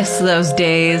 I miss those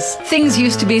days. Things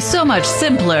used to be so much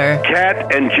simpler.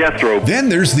 Cat and Jethro. Then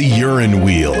there's the urine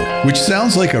wheel, which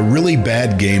sounds like a really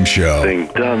bad game show. Thing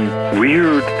done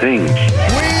weird things.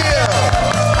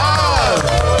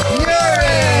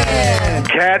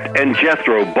 Cat and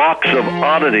Jethro, box of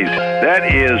oddities.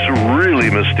 That is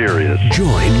really mysterious.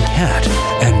 Join Cat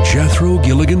and Jethro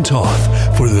Gilligan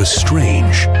Toth for the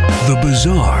strange, the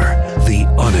bizarre, the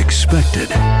unexpected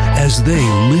as they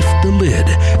lift the lid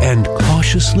and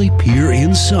cautiously peer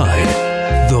inside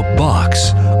the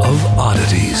Box of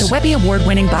Oddities. The Webby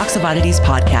Award-winning Box of Oddities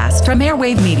podcast from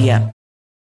Airwave Media.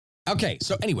 Okay,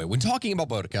 so anyway, when talking about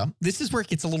Boudicca, this is where it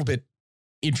gets a little bit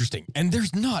interesting. And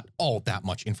there's not all that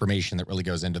much information that really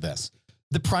goes into this.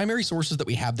 The primary sources that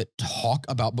we have that talk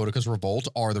about Boudicca's revolt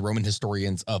are the Roman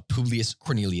historians of Publius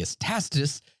Cornelius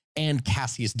Tacitus and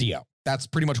Cassius Dio. That's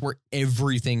pretty much where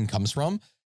everything comes from.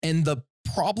 And the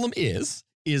problem is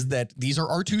that these are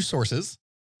our two sources,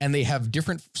 and they have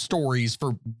different stories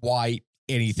for why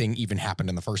anything even happened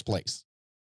in the first place.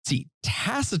 See,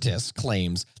 Tacitus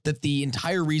claims that the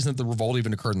entire reason that the revolt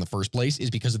even occurred in the first place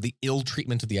is because of the ill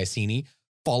treatment of the Iceni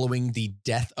following the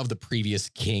death of the previous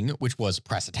king, which was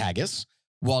Prasutagus,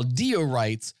 while Dio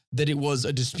writes that it was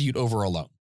a dispute over a loan.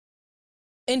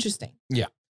 Interesting. Yeah.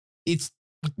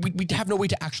 We have no way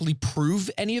to actually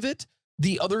prove any of it.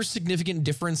 The other significant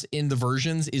difference in the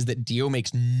versions is that Dio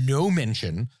makes no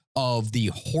mention of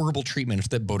the horrible treatment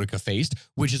that Boudicca faced,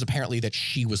 which is apparently that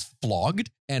she was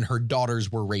flogged and her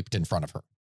daughters were raped in front of her,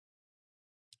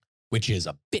 which is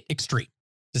a bit extreme,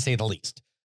 to say the least.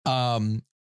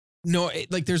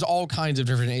 There's all kinds of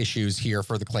different issues here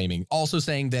for the claiming. Also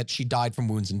saying that she died from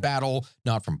wounds in battle,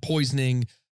 not from poisoning.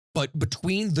 But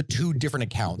between the two different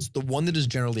accounts, the one that is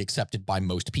generally accepted by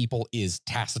most people is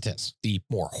Tacitus, the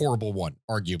more horrible one,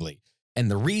 arguably.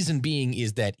 And the reason being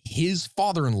is that his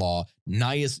father-in-law,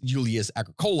 Gnaeus Julius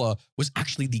Agricola, was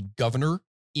actually the governor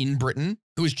in Britain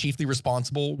who was chiefly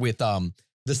responsible with the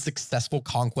successful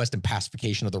conquest and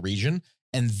pacification of the region.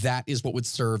 And that is what would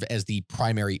serve as the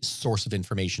primary source of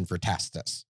information for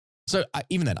Tacitus. So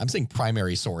even then, I'm saying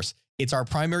primary source. It's our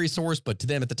primary source, but to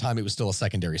them at the time, it was still a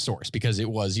secondary source because it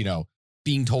was,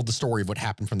 being told the story of what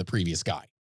happened from the previous guy.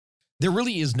 There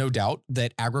really is no doubt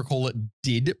that Agricola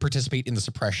did participate in the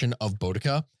suppression of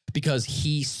Boudicca because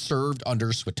he served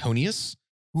under Suetonius,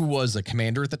 who was a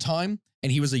commander at the time,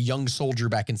 and he was a young soldier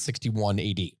back in 61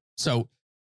 AD. So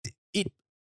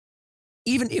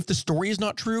even if the story is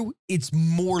not true, it's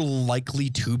more likely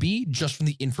to be just from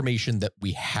the information that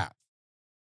we have.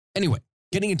 Anyway,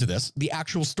 getting into this, the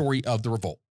actual story of the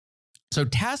revolt. So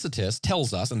Tacitus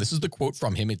tells us, and this is the quote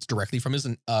from him, it's directly from his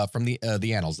from the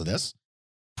annals of this.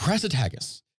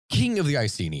 Prasutagus, king of the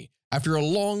Iceni, after a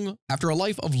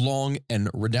life of long and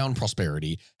renowned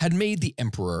prosperity, had made the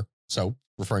emperor, so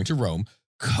referring to Rome,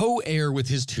 co-heir with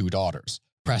his two daughters.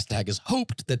 Prasutagus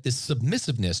hoped that this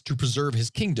submissiveness to preserve his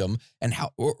kingdom and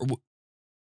how.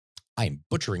 I'm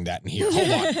butchering that in here. Hold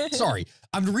on. Sorry.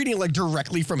 I'm reading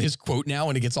directly from his quote now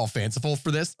and it gets all fanciful for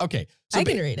this. Okay. So I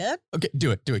can read it. Okay.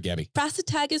 Do it, Gabby.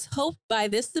 Prasutagus hoped by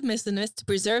this submissiveness to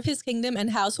preserve his kingdom and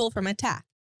household from attack,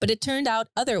 but it turned out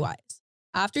otherwise.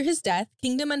 After his death,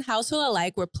 kingdom and household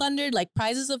alike were plundered like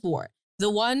prizes of war,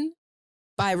 the one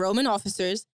by Roman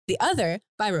officers, the other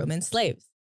by Roman slaves.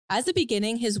 As a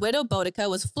beginning, his widow Boudicca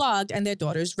was flogged and their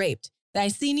daughters raped. The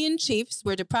Icenian chiefs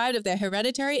were deprived of their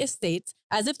hereditary estates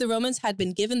as if the Romans had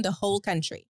been given the whole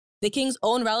country. The king's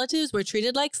own relatives were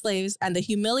treated like slaves, and the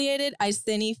humiliated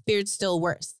Iceni feared still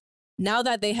worse, now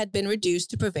that they had been reduced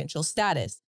to provincial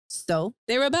status. So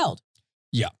they rebelled.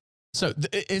 Yeah. So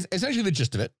essentially the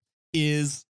gist of it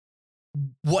is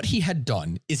what he had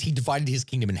done is he divided his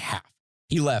kingdom in half.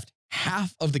 He left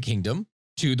half of the kingdom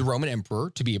to the Roman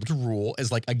emperor to be able to rule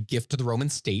as a gift to the Roman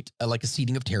state, like a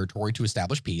ceding of territory to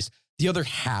establish peace. The other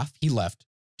half he left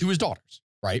to his daughters,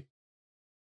 right?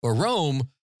 But Rome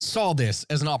saw this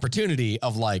as an opportunity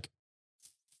of free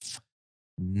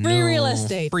real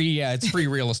estate. It's free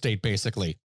real estate,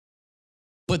 basically.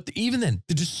 But even then,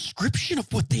 the description of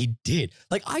what they did,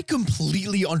 I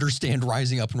completely understand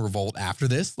rising up in revolt after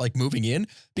this, moving in,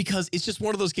 because it's just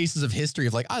one of those cases of history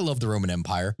of I love the Roman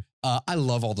Empire. I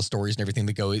love all the stories and everything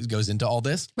that goes into all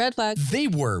this. Red flag. They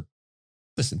were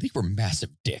massive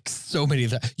dicks. So many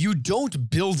of them. You don't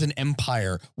build an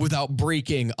empire without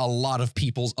breaking a lot of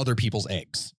other people's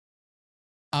eggs.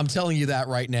 I'm telling you that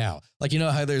right now.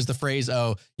 How there's the phrase,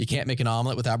 oh, you can't make an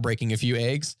omelet without breaking a few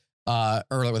eggs. Or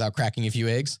without cracking a few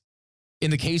eggs.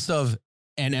 In the case of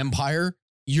an empire,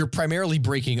 you're primarily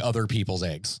breaking other people's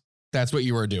eggs. That's what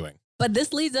you are doing. But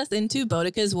this leads us into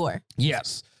Boudicca's war.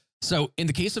 Yes. So in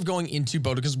the case of going into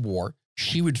Boudicca's war,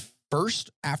 she would first,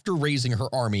 after raising her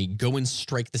army, go and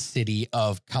strike the city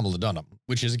of Camulodunum,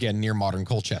 which is again near modern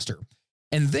Colchester.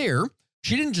 And there,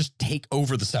 she didn't just take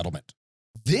over the settlement.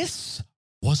 This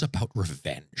was about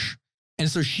revenge. And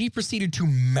so she proceeded to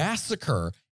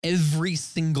massacre every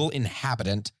single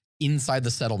inhabitant inside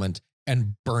the settlement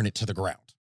and burn it to the ground.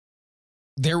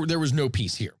 There was no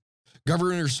peace here.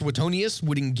 Governor Suetonius was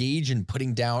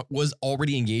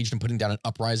already engaged in putting down an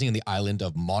uprising in the island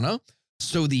of Mana.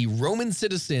 So the Roman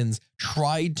citizens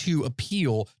tried to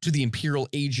appeal to the imperial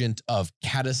agent of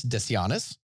Catus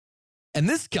Decianus. And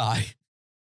this guy,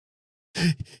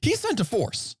 he sent a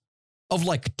force of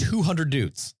 200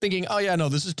 dudes thinking, oh yeah, no,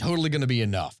 this is totally going to be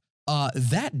enough.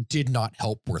 That did not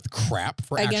help worth crap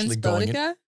for against actually going Boudicca?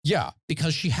 in. Yeah,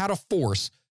 because she had a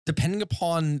force, depending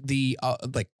upon the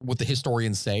what the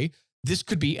historians say, this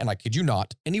could be, and I kid you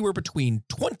not, anywhere between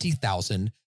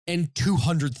 20,000 and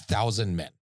 200,000 men.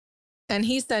 And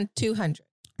he sent 200.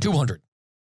 200.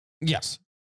 Yes.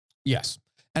 Yes.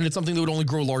 And it's something that would only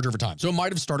grow larger over time. So it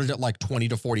might have started at like 20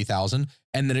 to 40,000,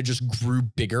 and then it just grew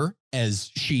bigger as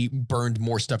she burned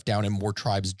more stuff down and more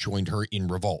tribes joined her in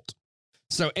revolt.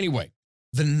 So anyway,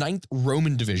 the 9th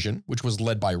Roman Division, which was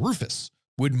led by Rufus,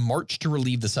 would march to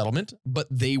relieve the settlement, but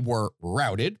they were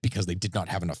routed because they did not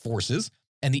have enough forces,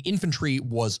 and the infantry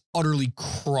was utterly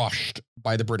crushed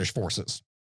by the British forces.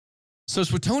 So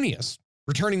Suetonius,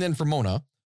 returning then from Mona,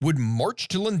 would march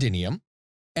to Londinium,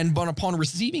 and but upon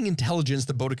receiving intelligence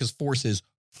that Boudicca's forces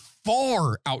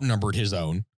far outnumbered his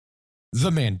own,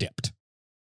 the man dipped.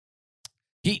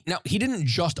 He didn't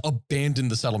just abandon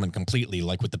the settlement completely,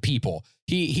 like with the people.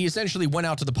 He essentially went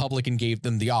out to the public and gave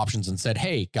them the options and said,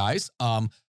 hey, guys, I'm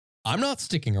not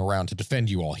sticking around to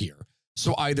defend you all here.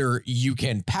 So either you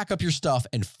can pack up your stuff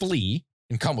and flee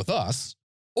and come with us,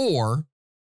 or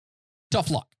tough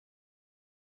luck.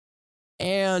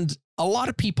 And a lot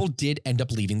of people did end up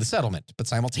leaving the settlement, but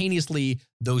simultaneously,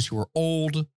 those who were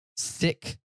old,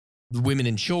 sick, the women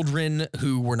and children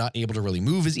who were not able to really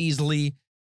move as easily,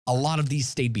 a lot of these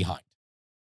stayed behind.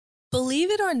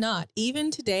 Believe it or not, even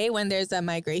today when there's a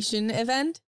migration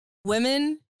event,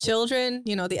 women, children,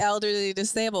 the elderly,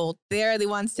 disabled, they're the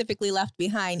ones typically left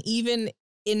behind, even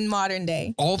in modern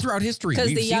day. All throughout history.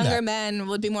 Because the younger men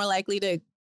would be more likely to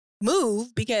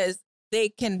move because they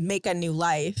can make a new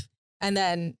life. And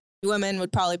then women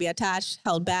would probably be attached,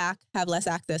 held back, have less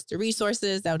access to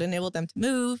resources that would enable them to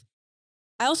move.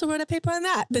 I also wrote a paper on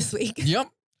that this week. Yep.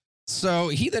 So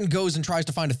he then goes and tries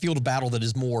to find a field of battle that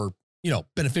is more,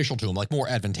 beneficial to him, like more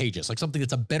advantageous, like something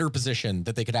that's a better position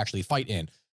that they could actually fight in.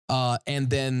 And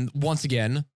then once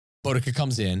again, Boudicca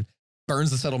comes in,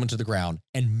 burns the settlement to the ground,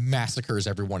 and massacres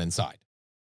everyone inside.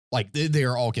 Like they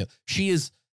are all killed.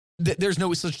 There's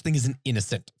no such thing as an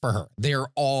innocent for her. They are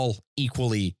all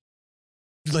equally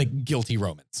like guilty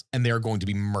Romans, and they are going to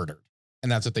be murdered.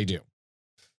 And that's what they do.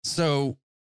 So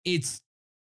it's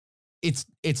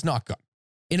not good.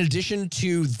 In addition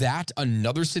to that,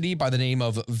 another city by the name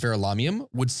of Verulamium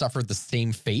would suffer the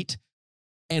same fate.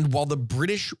 And while the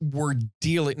British were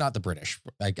not the British,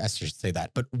 I guess I should say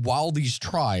that, but while these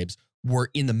tribes were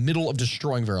in the middle of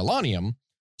destroying Verulamium,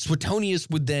 Suetonius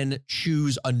would then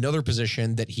choose another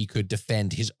position that he could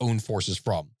defend his own forces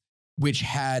from, which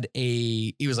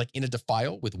he was like in a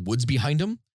defile with woods behind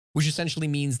him, which essentially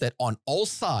means that on all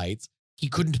sides, he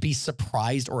couldn't be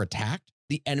surprised or attacked.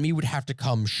 The enemy would have to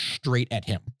come straight at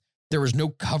him. There was no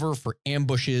cover for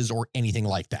ambushes or anything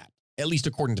like that, at least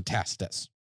according to Tacitus.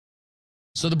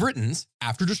 So the Britons,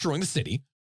 after destroying the city,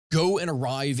 go and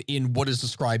arrive in what is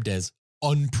described as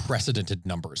unprecedented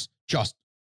numbers, just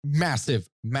massive,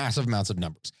 massive amounts of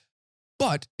numbers.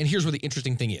 But, and here's where the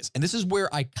interesting thing is, and this is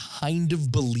where I kind of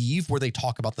believe where they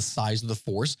talk about the size of the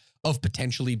force of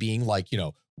potentially being like,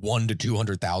 1 to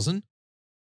 200,000.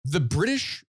 The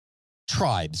British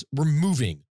tribes were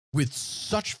moving with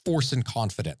such force and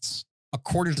confidence,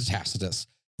 according to Tacitus,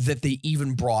 that they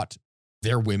even brought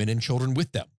their women and children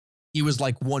with them. It was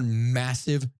like one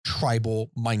massive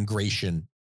tribal migration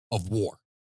of war.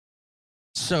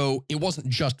 So it wasn't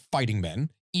just fighting men,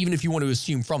 even if you want to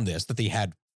assume from this that they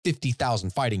had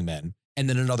 50,000 fighting men and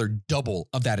then another double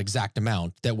of that exact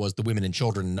amount that was the women and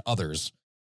children and others.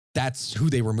 That's who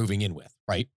they were moving in with,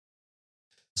 right?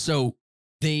 So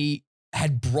they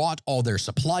had brought all their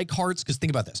supply carts, because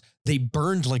think about this. They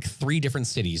burned like 3 different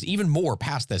cities, even more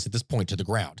past this at this point, to the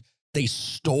ground. They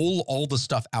stole all the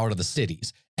stuff out of the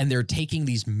cities, and they're taking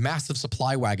these massive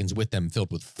supply wagons with them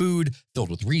filled with food, filled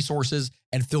with resources,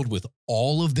 and filled with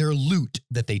all of their loot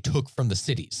that they took from the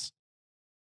cities.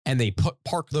 And they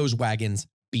park those wagons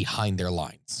behind their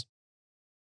lines.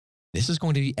 This is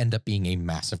going to end up being a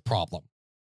massive problem.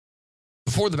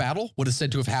 Before the battle, what is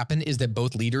said to have happened is that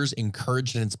both leaders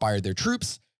encouraged and inspired their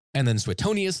troops, and then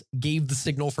Suetonius gave the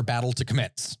signal for battle to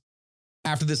commence.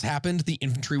 After this happened, the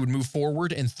infantry would move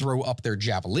forward and throw up their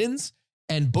javelins,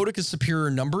 and Boudicca's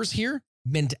superior numbers here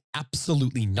meant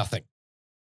absolutely nothing.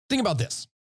 Think about this.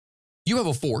 You have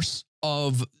a force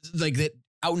of like that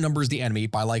outnumbers the enemy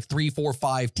by like 3, 4,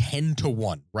 5, 10 to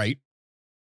 1, right?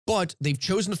 But they've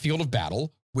chosen a field of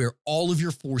battle where all of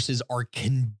your forces are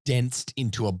condensed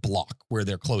into a block where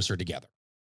they're closer together.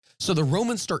 So the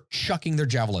Romans start chucking their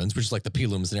javelins, which is like the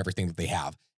pilums and everything that they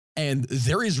have. And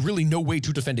there is really no way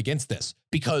to defend against this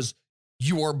because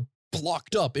you are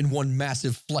blocked up in one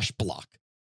massive flesh block.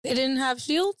 They didn't have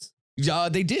shields?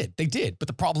 They did. But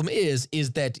the problem is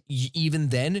that even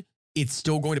then, it's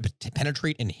still going to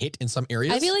penetrate and hit in some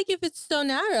areas. I feel like if it's so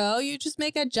narrow, you just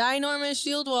make a ginormous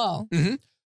shield wall. Mm-hmm.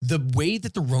 the way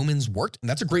that the Romans worked, and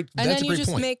that's a great point. And then you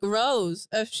just make rows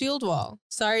of shield wall.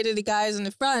 Sorry to the guys in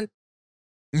the front.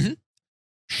 Mm-hmm.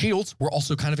 Shields were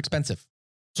also kind of expensive.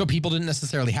 So people didn't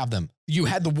necessarily have them. You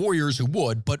had the warriors who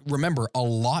would, but remember, a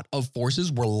lot of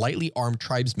forces were lightly armed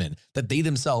tribesmen that they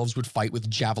themselves would fight with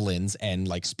javelins and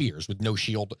like spears with no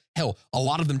shield. Hell, a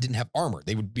lot of them didn't have armor.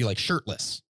 They would be like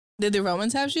shirtless. Did the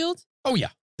Romans have shields? Oh yeah,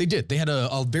 they did. They had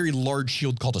a very large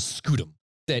shield called a scutum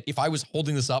that if I was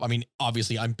holding this up, I mean,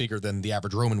 obviously I'm bigger than the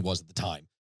average Roman was at the time,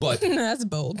 but. That's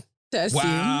bold to assume.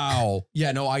 Wow.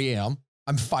 Yeah, no, I am.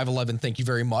 I'm 5'11". Thank you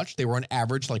very much. They were on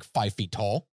average like 5 feet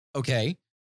tall. Okay.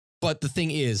 But the thing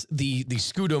is, the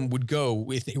scutum would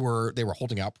go if they were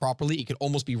holding out properly. It could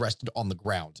almost be rested on the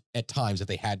ground at times if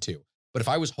they had to. But if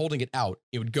I was holding it out,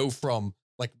 it would go from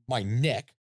like my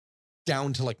neck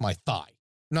down to like my thigh.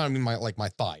 Not I mean my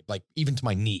thigh, like even to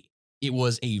my knee. It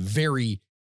was a very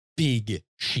big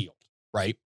shield,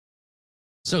 right?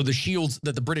 So the shields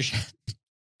that the British had,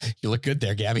 you look good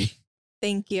there, Gabby.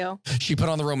 Thank you. She put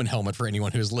on the Roman helmet for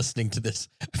anyone who is listening to this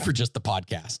for just the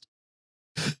podcast.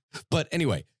 But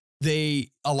anyway, a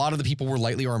lot of the people were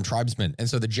lightly armed tribesmen, and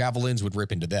so the javelins would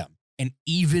rip into them. And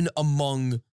even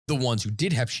among the ones who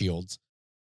did have shields,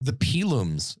 the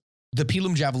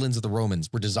pilum javelins of the Romans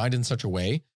were designed in such a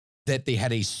way that they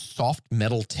had a soft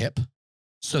metal tip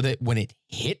so that when it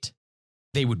hit,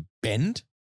 they would bend.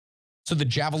 So the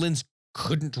javelins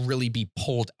couldn't really be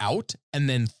pulled out and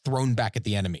then thrown back at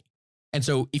the enemy. And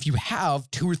so if you have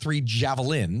 2 or 3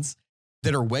 javelins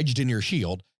that are wedged in your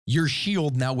shield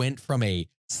now went from a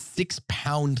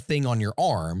 6-pound thing on your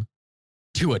arm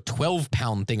to a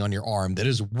 12-pound thing on your arm that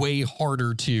is way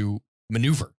harder to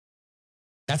maneuver.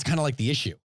 That's kind of like the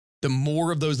issue. The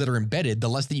more of those that are embedded, the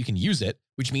less that you can use it,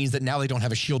 which means that now they don't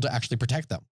have a shield to actually protect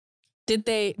them. Did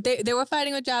they were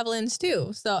fighting with javelins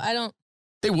too, so I don't.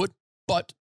 They would,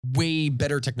 but way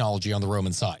better technology on the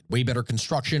Roman side, way better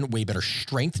construction, way better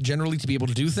strength generally to be able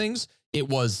to do things. It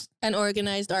was an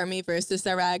organized army versus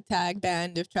a ragtag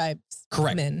band of tribesmen.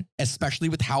 Correct. Especially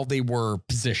with how they were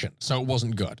positioned. So it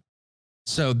wasn't good.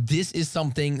 So this is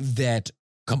something that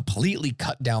completely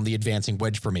cut down the advancing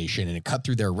wedge formation and it cut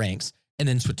through their ranks. And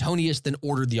then Suetonius then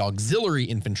ordered the auxiliary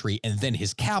infantry and then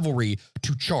his cavalry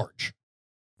to charge.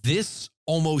 This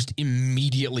almost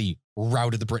immediately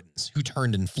routed the Britons, who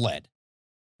turned and fled.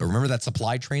 But remember that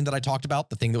supply train that I talked about,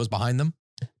 the thing that was behind them?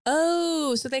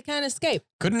 Oh, so they can't escape.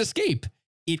 Couldn't escape.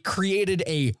 It created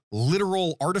a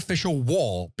literal artificial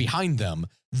wall behind them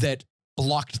that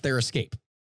blocked their escape.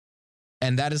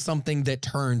 And that is something that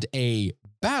turned a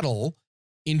battle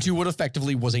into what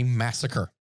effectively was a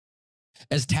massacre.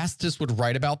 As Tacitus would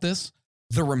write about this,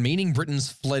 the remaining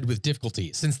Britons fled with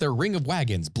difficulty since their ring of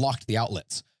wagons blocked the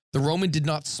outlets. The Roman did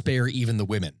not spare even the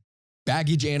women.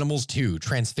 Baggage animals, too,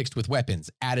 transfixed with weapons,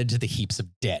 added to the heaps of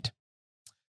dead.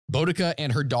 Boudicca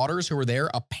and her daughters who were there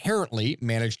apparently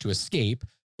managed to escape,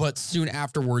 but soon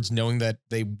afterwards, knowing that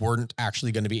they weren't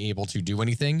actually going to be able to do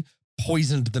anything,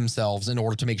 poisoned themselves in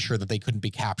order to make sure that they couldn't be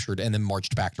captured and then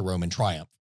marched back to Rome in triumph.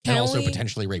 And also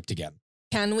potentially raped again.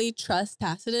 Can we trust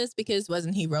Tacitus because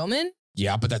wasn't he Roman?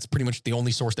 Yeah, but that's pretty much the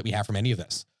only source that we have from any of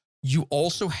this. You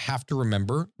also have to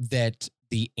remember that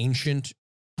the ancient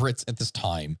Brits at this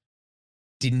time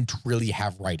didn't really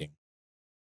have writing.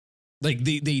 Like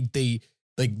they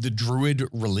like the Druid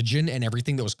religion and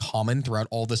everything that was common throughout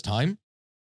all this time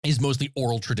is mostly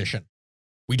oral tradition.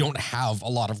 We don't have a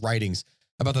lot of writings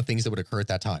about the things that would occur at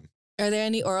that time. Are there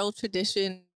any oral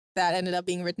tradition that ended up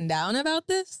being written down about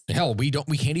this? Hell, we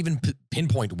can't even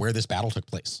pinpoint where this battle took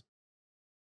place.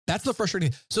 That's the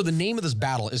frustrating. So the name of this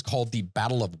battle is called the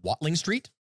Battle of Watling Street.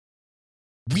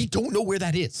 We don't know where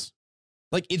that is.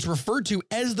 Like, it's referred to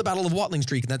as the Battle of Watling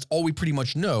Street, and that's all we pretty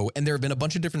much know. And there have been a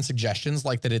bunch of different suggestions,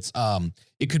 like that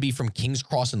it could be from King's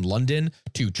Cross in London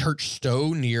to Church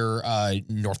Stowe near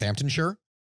Northamptonshire.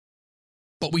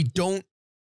 But we don't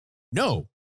know.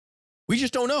 We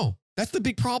just don't know. That's the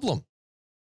big problem.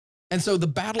 And so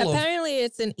the Apparently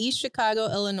it's in East Chicago,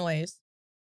 Illinois.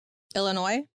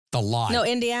 Illinois? The lie. No,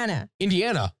 Indiana.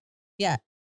 Indiana? Yeah.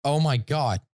 Oh my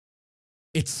God.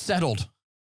 It's settled.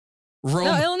 Rome,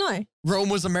 no, Illinois. Rome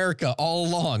was America all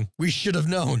along. We should have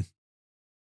known.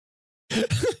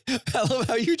 I love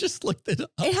how you just looked it up.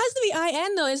 It has to be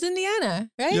IN though. It's Indiana,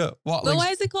 right? Yeah. But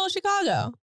why is it called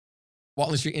Chicago?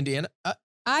 Watling Street, Indiana?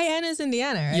 IN is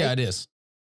Indiana, right? Yeah, it is.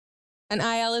 And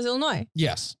IL is Illinois?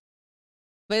 Yes.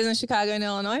 But isn't Chicago in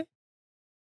Illinois?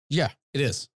 Yeah, it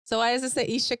is. So why does it say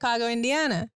East Chicago,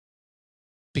 Indiana?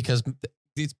 Because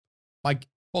these, like,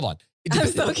 hold on. I'm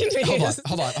so confused.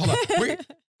 Hold on.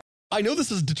 I know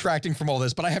this is detracting from all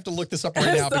this, but I have to look this up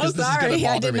right now because this is going to bother me.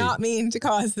 I did not mean to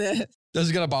cause this. This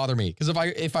is going to bother me because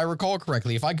if I recall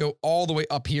correctly, if I go all the way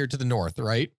up here to the north,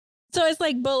 right? So it's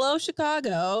like below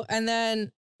Chicago and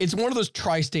then. It's one of those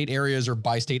tri-state areas or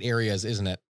bi-state areas, isn't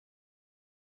it?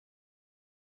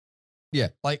 Yeah.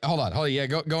 Like, hold on. Yeah.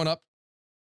 Going up.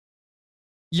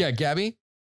 Yeah. Gabby,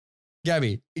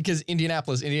 because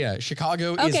Indianapolis, Indiana,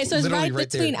 Chicago. Okay. So it's right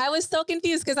between. There. I was so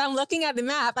confused because I'm looking at the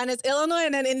map and it's Illinois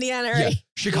and then Indiana, right? Yeah.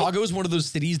 Chicago is one of those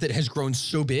cities that has grown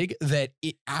so big that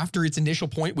after its initial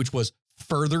point, which was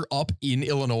further up in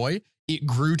Illinois, it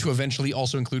grew to eventually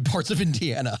also include parts of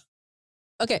Indiana.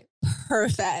 Okay,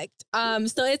 perfect.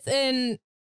 So it's in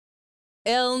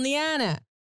Ilniana.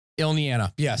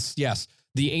 Ilniana, yes.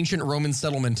 The ancient Roman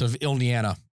settlement of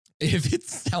Ilniana, if it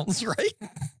sounds right.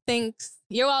 Thanks.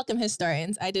 You're welcome,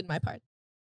 historians. I did my part.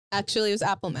 Actually, it was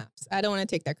Apple Maps. I don't want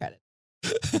to take their credit.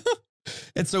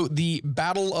 And so the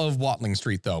Battle of Watling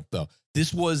Street, though,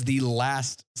 this was the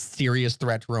last serious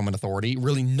threat to Roman authority.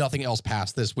 Really, nothing else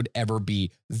past this would ever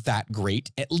be that great,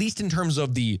 at least in terms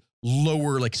of the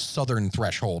lower, like southern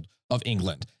threshold of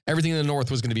England. Everything in the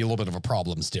north was going to be a little bit of a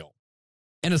problem still.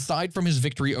 And aside from his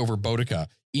victory over Boudicca,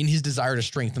 in his desire to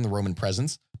strengthen the Roman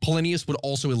presence, Polinius would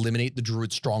also eliminate the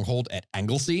Druid stronghold at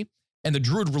Anglesey. And the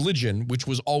Druid religion, which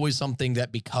was always something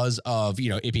that because of,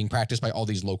 it being practiced by all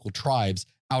these local tribes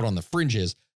out on the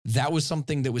fringes, that was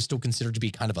something that was still considered to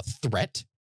be kind of a threat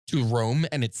to Rome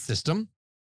and its system.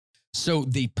 So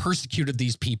they persecuted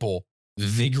these people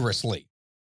vigorously.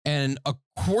 And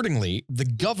accordingly, the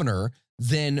governor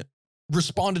then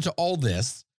responded to all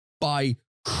this by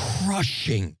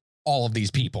crushing all of these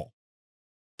people.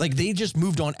 Like they just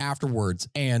moved on afterwards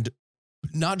and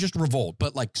not just revolt,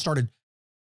 but like started,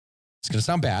 it's going to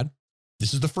sound bad.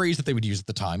 This is the phrase that they would use at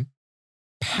the time,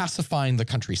 pacifying the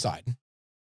countryside.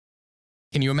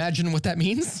 Can you imagine what that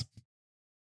means?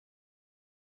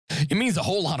 It means a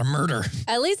whole lot of murder.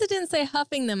 At least it didn't say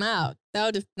huffing them out. That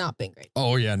would have not been great.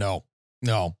 Oh, yeah, no.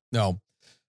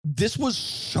 This was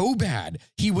so bad.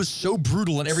 He was so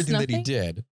brutal in everything that he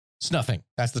did. Snuffing.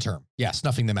 That's the term. Yeah,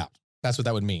 snuffing them out. That's what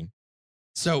that would mean.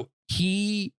 So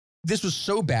this was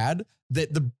so bad that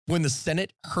when the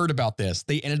Senate heard about this,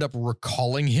 they ended up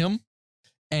recalling him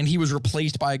and he was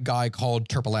replaced by a guy called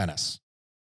Turpillanus.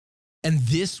 And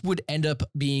this would end up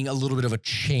being a little bit of a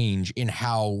change in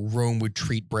how Rome would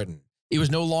treat Britain. It was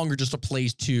no longer just a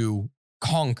place to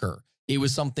conquer. It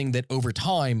was something that over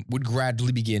time would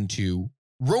gradually begin to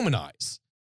Romanize.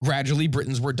 Gradually,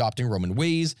 Britons were adopting Roman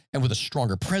ways, and with a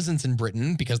stronger presence in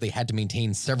Britain, because they had to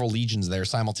maintain several legions there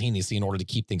simultaneously in order to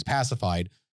keep things pacified,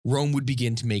 Rome would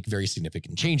begin to make very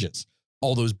significant changes.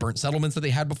 All those burnt settlements that they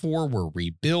had before were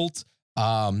rebuilt.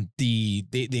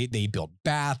 They built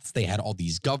baths. They had all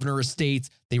these governor estates.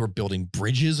 They were building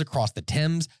bridges across the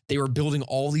Thames. They were building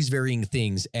all these varying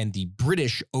things. And the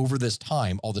British over this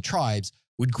time, all the tribes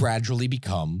would gradually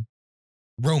become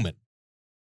Roman.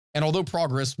 And although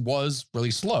progress was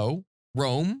really slow,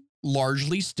 Rome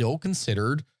largely still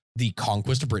considered the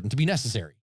conquest of Britain to be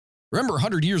necessary. Remember,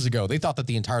 100 years ago, they thought that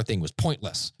the entire thing was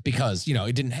pointless because,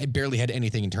 it barely had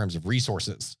anything in terms of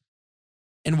resources.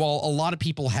 And while a lot of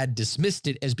people had dismissed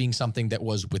it as being something that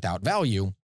was without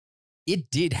value, it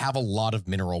did have a lot of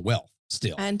mineral wealth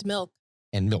still. And milk.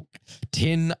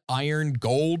 Tin, iron,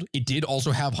 gold. It did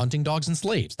also have hunting dogs and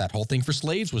slaves. That whole thing for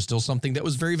slaves was still something that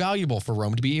was very valuable for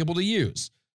Rome to be able to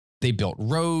use. They built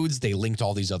roads. They linked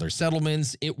all these other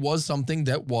settlements. It was something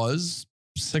that was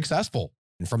successful.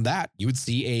 And from that, you would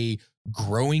see a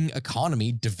growing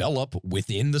economy develop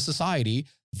within the society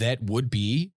that would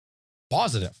be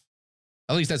positive.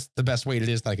 At least that's the best way it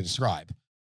is that I can describe.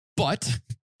 But,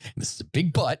 and this is a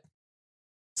big but,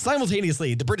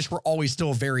 simultaneously, the British were always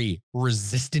still very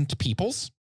resistant peoples.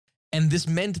 And this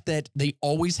meant that they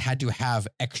always had to have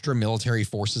extra military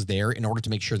forces there in order to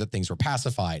make sure that things were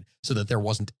pacified so that there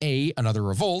wasn't A, another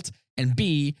revolt, and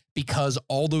B, because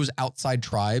all those outside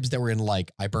tribes that were in like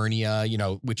Hibernia,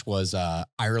 which was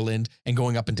Ireland, and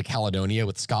going up into Caledonia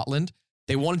with Scotland,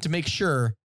 they wanted to make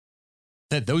sure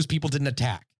that those people didn't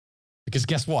attack. Because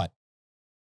guess what?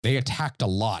 They attacked a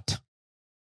lot.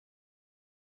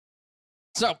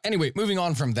 So anyway, moving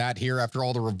on from that here, after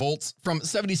all the revolts, from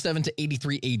 77 to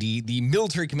 83 AD, the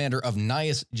military commander of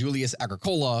Gnaeus Julius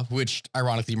Agricola, which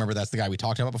ironically, remember that's the guy we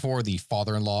talked about before, the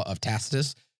father-in-law of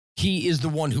Tacitus, he is the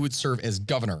one who would serve as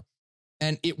governor.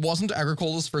 And it wasn't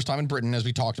Agricola's first time in Britain, as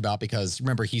we talked about, because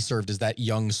remember, he served as that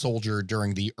young soldier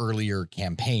during the earlier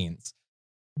campaigns.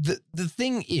 The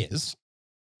thing is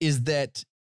that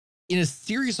in a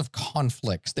series of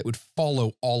conflicts that would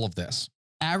follow all of this,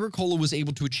 Agricola was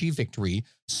able to achieve victory,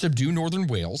 subdue northern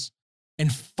Wales,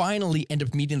 and finally end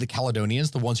up meeting the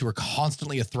Caledonians, the ones who were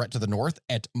constantly a threat to the north,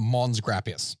 at Mons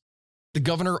Grappius. The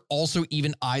governor also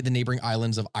even eyed the neighboring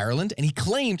islands of Ireland, and he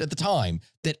claimed at the time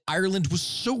that Ireland was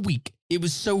so weak, it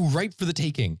was so ripe for the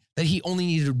taking, that he only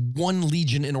needed 1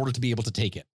 legion in order to be able to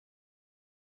take it.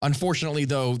 Unfortunately,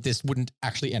 though, this wouldn't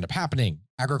actually end up happening.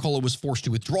 Agricola was forced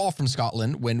to withdraw from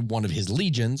Scotland when one of his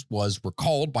legions was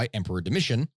recalled by Emperor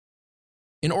Domitian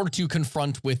in order to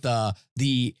confront with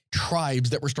the tribes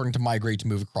that were starting to migrate to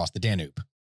move across the Danube.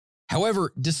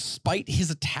 However, despite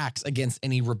his attacks against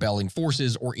any rebelling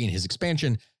forces or in his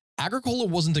expansion, Agricola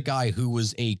wasn't a guy who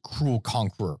was a cruel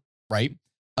conqueror, right?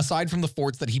 Aside from the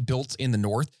forts that he built in the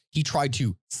north, he tried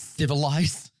to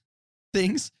civilize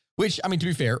things, which, I mean, to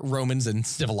be fair, Romans and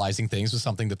civilizing things was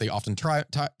something that they often tried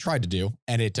to do,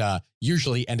 and it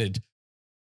usually ended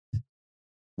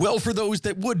well for those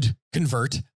that would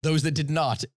convert. Those that did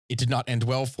not, it did not end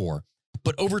well for.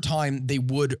 But over time, they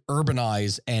would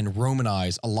urbanize and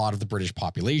Romanize a lot of the British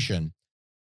population.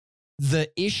 The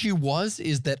issue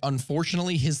is that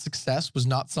unfortunately, his success was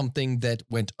not something that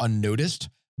went unnoticed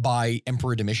by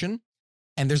Emperor Domitian.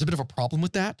 And there's a bit of a problem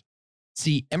with that.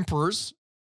 See, emperors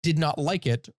did not like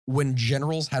it when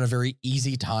generals had a very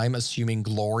easy time assuming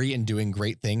glory and doing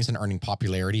great things and earning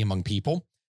popularity among people.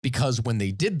 Because when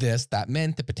they did this, that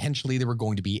meant that potentially they were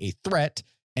going to be a threat.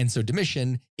 And so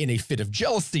Domitian, in a fit of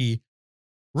jealousy,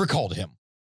 recalled him.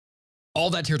 All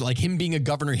that here, like him being a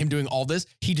governor, him doing all this,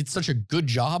 he did such a good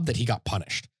job that he got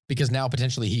punished because now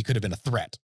potentially he could have been a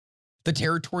threat. The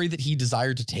territory that he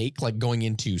desired to take, like going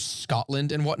into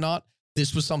Scotland and whatnot,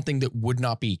 this was something that would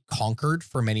not be conquered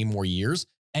for many more years.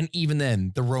 And even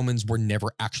then, the Romans were never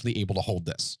actually able to hold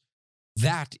this.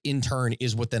 That, in turn,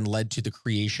 is what then led to the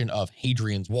creation of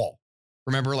Hadrian's Wall.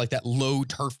 Remember, like that low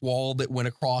turf wall that went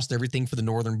across everything for the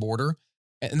northern border?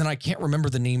 And then I can't remember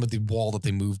the name of the wall that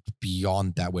they moved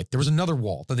beyond that with. There was another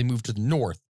wall that they moved to the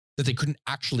north that they couldn't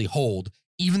actually hold,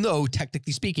 even though,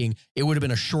 technically speaking, it would have been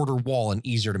a shorter wall and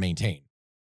easier to maintain.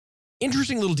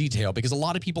 Interesting little detail, because a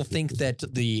lot of people think that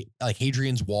the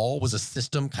Hadrian's Wall was a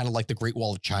system kind of like the Great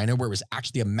Wall of China, where it was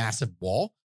actually a massive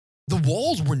wall. The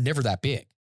walls were never that big.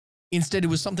 Instead, it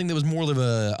was something that was more of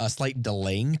a slight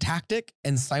delaying tactic,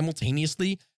 and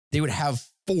simultaneously, they would have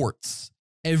forts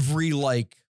every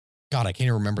God, I can't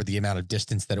even remember the amount of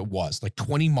distance that it was, like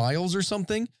 20 miles or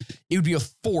something. It would be a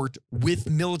fort with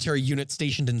military units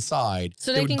stationed inside.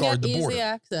 So they would can guard get the border. easy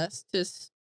access to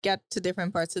get to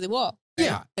different parts of the wall. Right?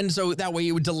 Yeah. And so that way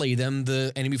it would delay them.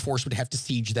 The enemy force would have to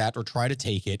siege that or try to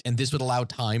take it. And this would allow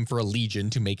time for a legion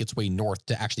to make its way north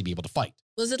to actually be able to fight.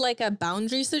 Was it like a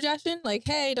boundary suggestion? Like,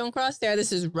 hey, don't cross there.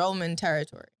 This is Roman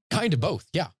territory. Kind of both.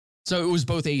 Yeah. So it was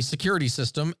both a security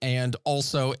system and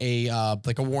also a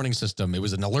warning system. It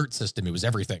was an alert system. It was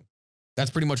everything. That's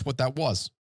pretty much what that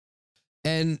was.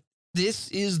 And this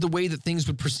is the way that things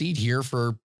would proceed here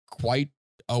for quite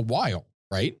a while,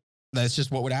 right? That's just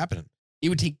what would happen. It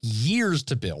would take years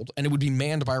to build, and it would be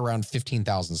manned by around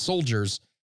 15,000 soldiers.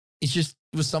 It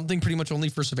was something pretty much only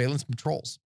for surveillance and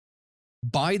patrols.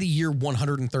 By the year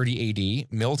 130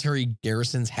 AD, military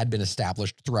garrisons had been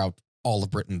established throughout all of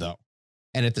Britain, though.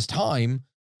 And at this time,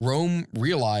 Rome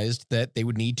realized that they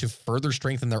would need to further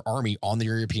strengthen their army on the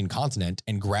European continent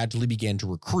and gradually began to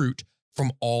recruit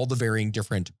from all the varying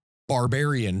different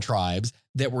barbarian tribes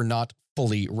that were not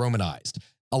fully Romanized.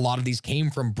 A lot of these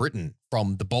came from Britain,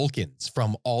 from the Balkans,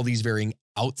 from all these varying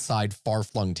outside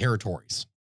far-flung territories.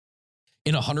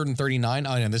 In 139,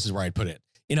 and this is where I'd put it.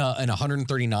 In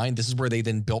 139, this is where they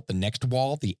then built the next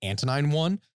wall, the Antonine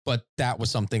one, but that was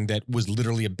something that was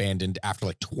literally abandoned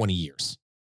after 20 years.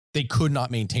 They could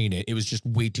not maintain it. It was just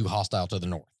way too hostile to the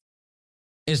north.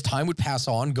 As time would pass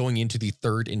on, going into the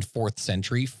 3rd and 4th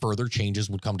century, further changes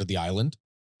would come to the island,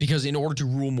 because in order to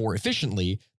rule more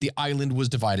efficiently, the island was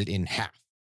divided in half.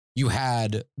 You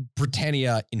had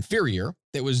Britannia Inferior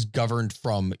that was governed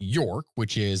from York,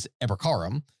 which is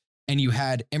Eborcarum, and you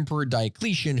had Emperor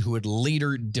Diocletian, who would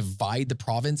later divide the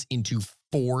province into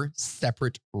 4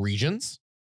 separate regions.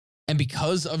 And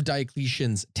because of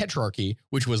Diocletian's tetrarchy,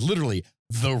 which was literally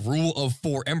the rule of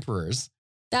 4 emperors.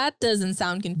 That doesn't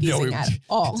sound confusing at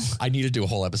all. I need to do a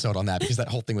whole episode on that because that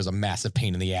whole thing was a massive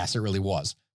pain in the ass. It really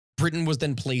was. Britain was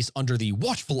then placed under the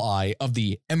watchful eye of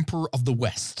the Emperor of the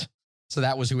West. So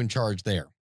that was who in charge there.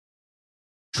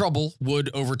 Trouble would,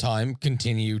 over time,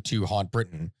 continue to haunt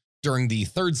Britain. During the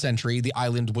 3rd century, the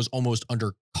island was almost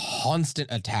under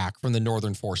constant attack from the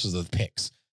northern forces of the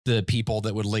Picts, the people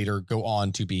that would later go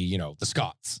on to be, the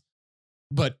Scots.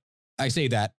 But I say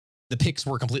that the Picts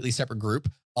were a completely separate group.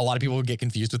 A lot of people would get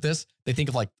confused with this. They think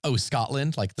of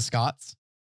Scotland, like the Scots.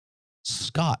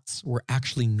 Scots were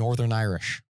actually Northern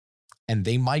Irish, and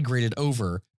they migrated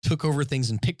over, took over things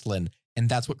in Pictland, and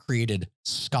that's what created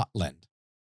Scotland.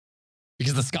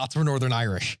 because the Scots were Northern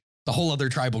Irish, the whole other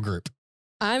tribal group.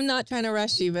 I'm not trying to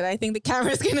rush you, but I think the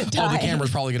camera's going to die. Oh, the camera's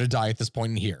probably going to die at this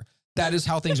point in here. That is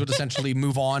how things would essentially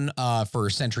move on for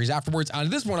centuries afterwards. And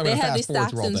at this point, I'm going to fast forward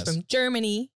through all this. They had the Saxons from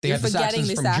Germany. They had the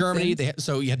Saxons from Germany. Saxons.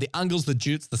 So you had the Angles, the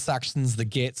Jutes, the Saxons, the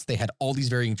Gits. They had all these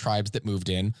varying tribes that moved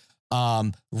in.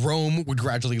 Rome would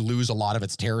gradually lose a lot of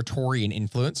its territory and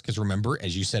influence because remember,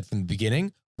 as you said from the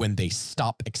beginning, when they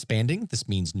stop expanding, this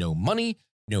means no money.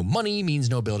 No money means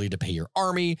no ability to pay your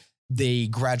army. They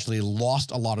gradually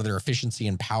lost a lot of their efficiency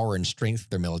and power and strength of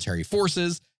their military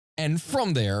forces. And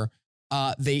from there,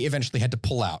 they eventually had to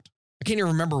pull out. I can't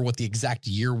even remember what the exact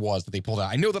year was that they pulled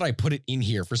out. I know that I put it in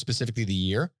here for specifically the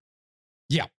year.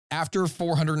 Yeah. After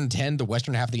 410, the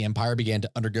western half of the empire began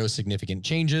to undergo significant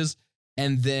changes.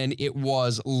 And then it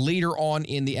was later on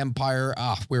in the empire.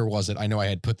 Where was it? I know I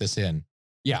had put this in.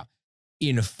 Yeah.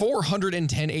 In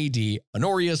 410 AD,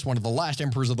 Honorius, one of the last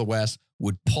emperors of the West,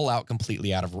 would pull out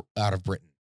completely out of Britain.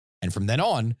 And from then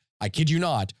on, I kid you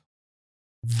not,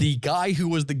 the guy who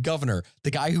was the governor,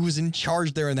 the guy who was in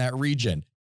charge there in that region,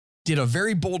 did a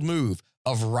very bold move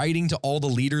of writing to all the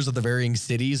leaders of the varying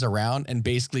cities around and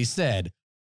basically said,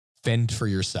 fend for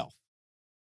yourself.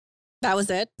 That was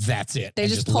it. That's it. They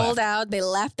just pulled out. They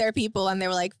left their people and they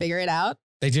were like, figure it out.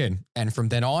 They did. And from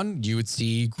then on, you would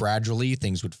see gradually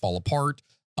things would fall apart.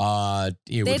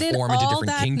 It would form into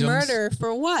different kingdoms. Murder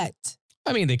for what?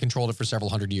 I mean, they controlled it for several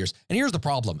hundred years. And here's the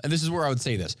problem. And this is where I would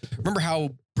say this. Remember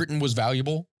how Britain was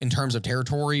valuable in terms of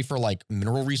territory for like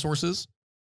mineral resources?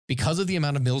 Because of the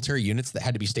amount of military units that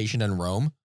had to be stationed in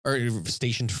Rome or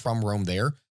stationed from Rome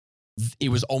there, it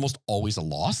was almost always a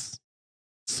loss.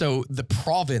 So the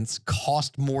province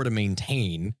cost more to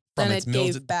maintain from its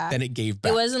military than it gave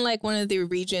back. It wasn't like one of the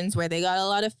regions where they got a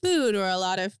lot of food or a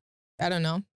lot of, I don't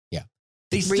know. Yeah.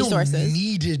 They still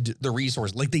needed the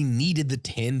resource. Like they needed the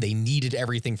tin. They needed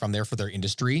everything from there for their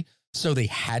industry. So they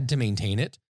had to maintain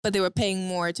it. But they were paying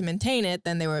more to maintain it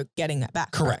than they were getting it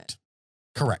back. Correct.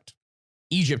 Correct.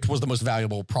 Egypt was the most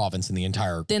valuable province in the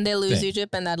entire Didn't they lose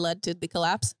Egypt and that led to the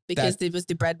collapse? Because it was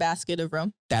the breadbasket of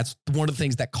Rome? That's one of the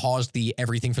things that caused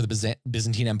everything for the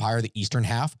Byzantine Empire, the eastern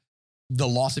half. The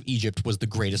loss of Egypt was the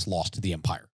greatest loss to the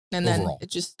empire. And overall. Then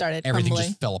it just started Everything crumbling.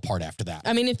 just fell apart after that.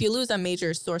 I mean, if you lose a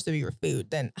major source of your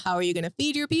food, then how are you going to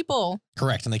feed your people?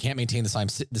 Correct. And they can't maintain the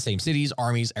same cities,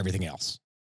 armies, everything else.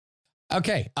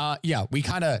 Okay. Yeah, we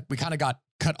kind of got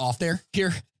cut off there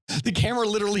here. The camera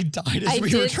literally died as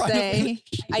we were trying to finish.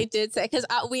 I did say, because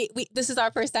we this is our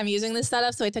first time using this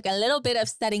setup, so it took a little bit of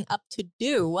setting up to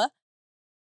do.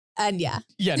 And yeah.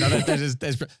 Yeah, no, that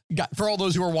is for all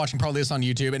those who are watching probably this on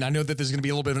YouTube, and I know that there's going to be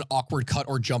a little bit of an awkward cut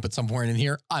or jump at some point in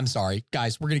here. I'm sorry,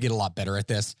 guys, we're going to get a lot better at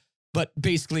this. But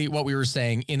basically what we were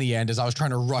saying in the end is I was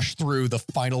trying to rush through the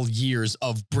final years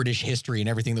of British history and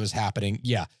everything that was happening.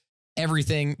 Yeah.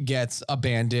 Everything gets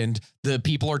abandoned. The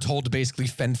people are told to basically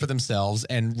fend for themselves,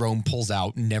 and Rome pulls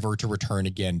out, never to return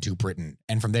again to Britain.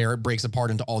 And from there, it breaks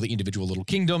apart into all the individual little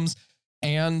kingdoms.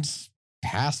 And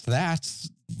past that,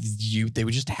 they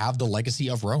would just have the legacy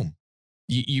of Rome.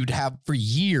 You'd have for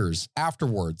years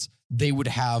afterwards, they would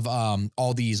have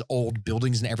all these old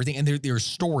buildings and everything. And there are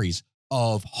stories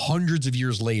of hundreds of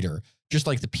years later, just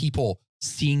like the people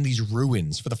seeing these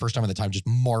ruins for the first time at the time, just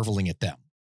marveling at them.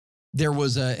 There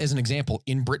was, as an example,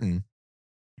 in Britain,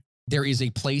 there is a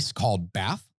place called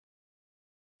Bath.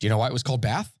 Do you know why it was called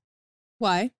Bath?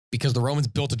 Why? Because the Romans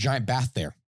built a giant bath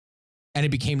there. And it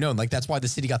became known. Like, that's why the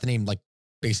city got the name, like,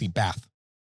 basically Bath.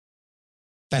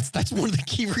 That's one of the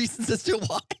key reasons as to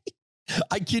why.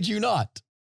 I kid you not.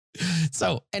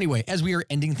 So anyway, as we are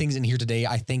ending things in here today,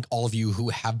 I thank all of you who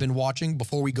have been watching.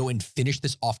 Before we go and finish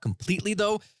this off completely,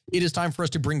 though, it is time for us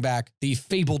to bring back the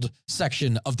fabled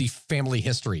section of the family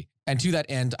history. And to that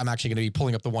end, I'm actually going to be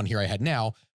pulling up the one here I had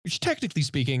now, which technically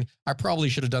speaking, I probably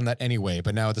should have done that anyway.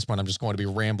 But now at this point, I'm just going to be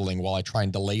rambling while I try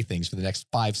and delay things for the next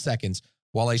 5 seconds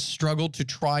while I struggle to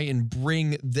try and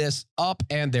bring this up.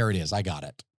 And there it is. I got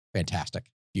it. Fantastic.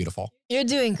 Beautiful. You're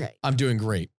doing great. I'm doing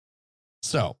great.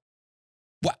 So,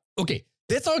 what? Okay,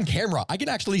 that's on camera. I can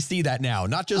actually see that now,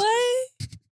 not just... What?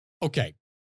 Okay.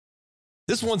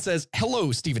 This one says,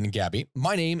 hello, Stephen and Gabby.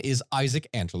 My name is Isaac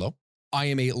Angelo. I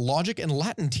am a logic and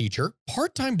Latin teacher,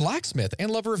 part-time blacksmith,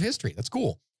 and lover of history. That's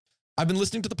cool. I've been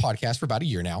listening to the podcast for about a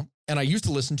year now, and I used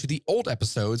to listen to the old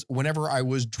episodes whenever I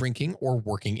was drinking or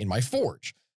working in my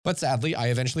forge. But sadly, I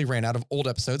eventually ran out of old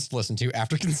episodes to listen to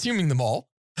after consuming them all.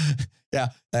 Yeah,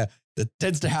 that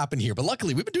tends to happen here. But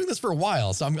luckily, we've been doing this for a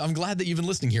while, so I'm glad that you've been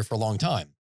listening here for a long time.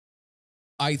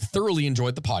 I thoroughly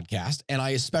enjoyed the podcast, and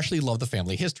I especially love the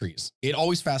family histories. It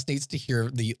always fascinates to hear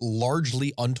the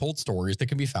largely untold stories that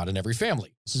can be found in every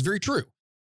family. This is very true.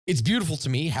 It's beautiful to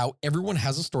me how everyone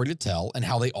has a story to tell and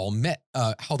how they all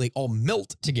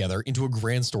melt together into a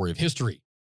grand story of history.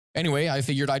 Anyway, I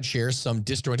figured I'd share some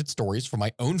disjointed stories from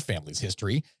my own family's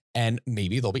history, and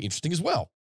maybe they'll be interesting as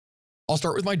well. I'll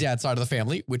start with my dad's side of the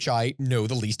family, which I know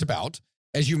the least about.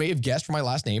 As you may have guessed from my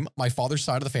last name, my father's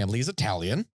side of the family is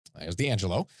Italian. There's the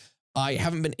Angelo. I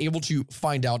haven't been able to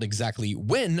find out exactly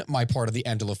when my part of the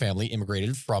Angelo family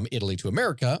immigrated from Italy to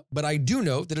America, but I do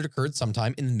know that it occurred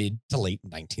sometime in the mid to late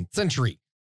 19th century.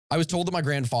 I was told by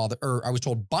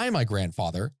my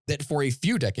grandfather that for a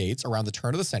few decades around the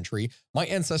turn of the century, my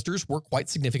ancestors were quite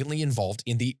significantly involved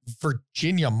in the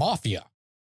Virginia Mafia.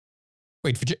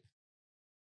 Wait, Virginia?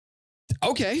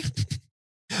 Okay.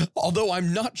 Although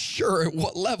I'm not sure at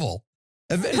what level.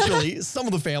 Eventually, some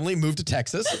of the family moved to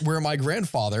Texas, where my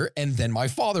grandfather and then my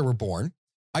father were born.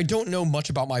 I don't know much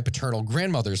about my paternal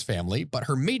grandmother's family, but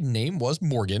her maiden name was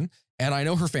Morgan, and I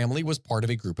know her family was part of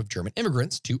a group of German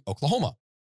immigrants to Oklahoma.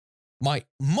 My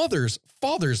mother's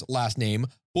father's last name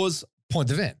was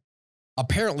Poitevin.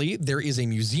 Apparently, there is a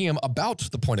museum about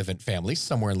the Poitevin family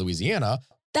somewhere in Louisiana.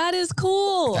 That is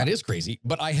cool. That is crazy,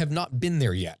 but I have not been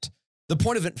there yet. The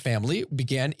Poitevin family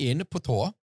began in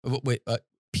Poitou.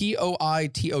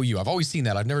 Poitou. I've always seen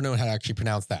that. I've never known how to actually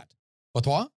pronounce that.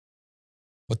 Poitou?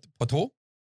 Poitou?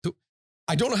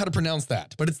 I don't know how to pronounce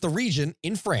that, but it's the region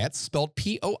in France spelled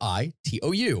Poitou.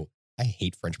 I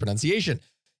hate French pronunciation.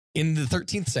 In the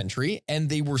 13th century, and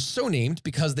they were so named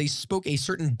because they spoke a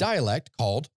certain dialect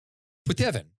called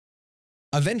Poitevin.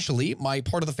 Eventually, my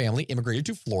part of the family immigrated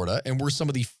to Florida and were some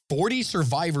of the 40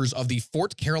 survivors of the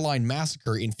Fort Caroline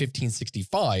Massacre in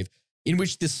 1565, in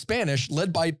which the Spanish,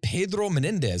 led by Pedro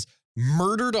Menendez,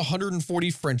 murdered 140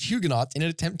 French Huguenots in an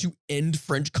attempt to end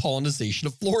French colonization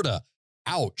of Florida.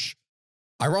 Ouch.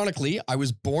 Ironically, I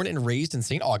was born and raised in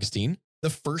St. Augustine, the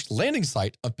first landing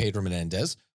site of Pedro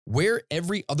Menendez, where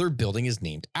every other building is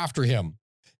named after him.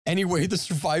 Anyway, the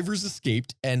survivors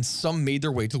escaped and some made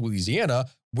their way to Louisiana,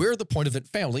 where the Poitevin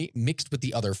family mixed with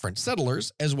the other French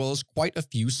settlers, as well as quite a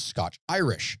few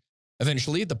Scotch-Irish.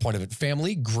 Eventually, the Poitevin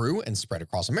family grew and spread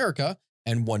across America,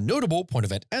 and one notable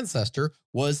Poitevin ancestor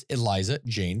was Eliza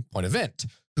Jane Poitevin,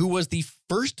 who was the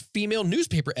first female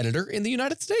newspaper editor in the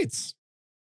United States.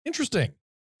 Interesting.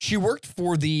 She worked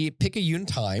for the Picayune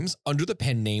Times under the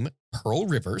pen name Pearl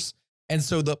Rivers, and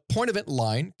so the Poitevin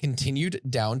line continued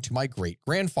down to my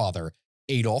great-grandfather,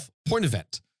 Adolphe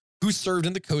Poitevin, who served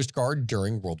in the Coast Guard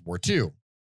during World War II.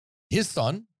 His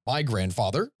son, my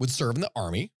grandfather, would serve in the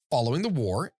Army. Following the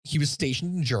war, he was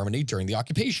stationed in Germany during the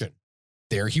occupation.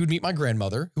 There he would meet my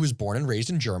grandmother, who was born and raised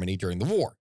in Germany during the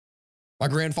war. My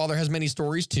grandfather has many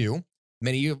stories too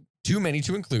many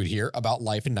to include here, about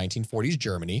life in 1940s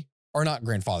Germany. Or not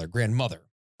grandfather, grandmother,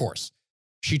 of course.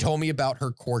 She told me about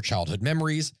her core childhood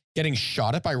memories, getting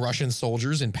shot at by Russian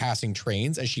soldiers in passing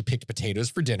trains as she picked potatoes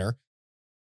for dinner.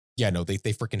 Yeah, no, they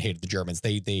freaking hated the Germans.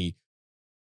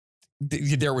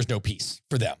 There was no peace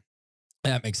for them.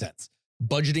 That makes sense.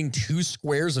 Budgeting 2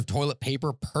 squares of toilet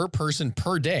paper per person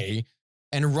per day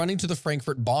and running to the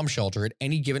Frankfurt bomb shelter at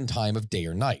any given time of day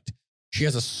or night. She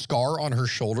has a scar on her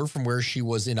shoulder from where she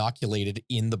was inoculated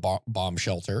in the bomb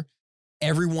shelter.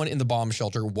 Everyone in the bomb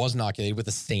shelter was inoculated with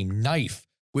the same knife,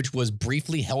 which was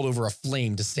briefly held over a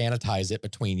flame to sanitize it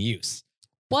between use.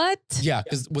 What? Yeah,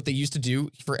 because what they used to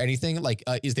do for anything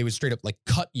is they would straight up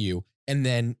cut you, and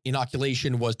then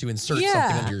inoculation was to insert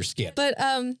something under your skin. But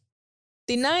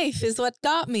the knife is what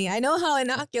got me. I know how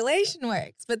inoculation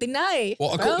works, but the knife.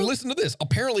 Well, listen to this.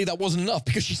 Apparently that wasn't enough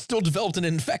because she still developed an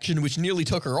infection which nearly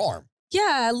took her arm.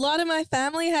 Yeah, a lot of my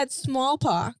family had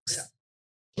smallpox. Yeah.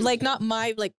 Not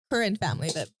my current family,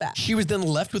 but back. She was then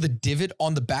left with a divot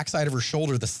on the backside of her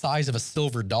shoulder the size of a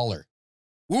silver dollar.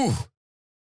 Ooh.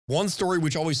 One story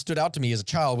which always stood out to me as a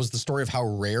child was the story of how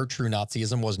rare true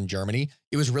Nazism was in Germany.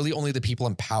 It was really only the people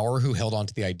in power who held on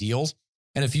to the ideals,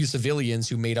 and a few civilians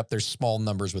who made up their small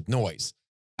numbers with noise.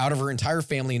 Out of her entire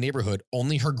family and neighborhood,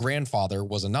 only her grandfather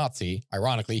was a Nazi.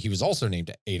 Ironically, he was also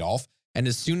named Adolf, and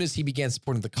as soon as he began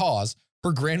supporting the cause,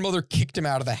 her grandmother kicked him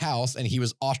out of the house and he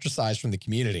was ostracized from the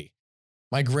community.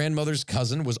 My grandmother's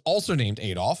cousin was also named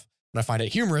Adolf, and I find it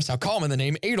humorous how common the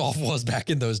name Adolf was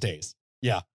back in those days.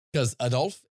 Yeah, because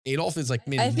Adolf is I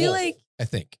feel wolf, I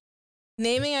think.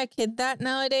 Naming a kid that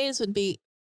nowadays would be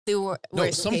No,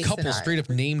 some couple straight up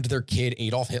named their kid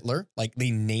Adolf Hitler.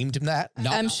 They named him that.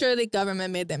 I'm sure the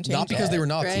government made them change it. Not because they were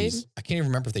Nazis. Right? I can't even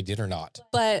remember if they did or not.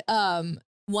 But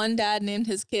one dad named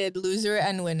his kid Loser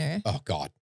and Winner. Oh,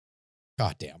 God.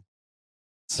 God damn.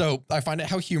 So I find out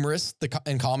how humorous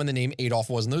and common the name Adolf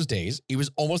was in those days. It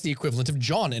was almost the equivalent of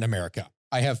John in America.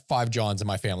 I have 5 Johns in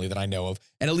my family that I know of,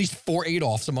 and at least 4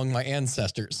 Adolfs among my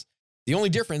ancestors. The only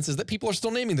difference is that people are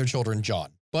still naming their children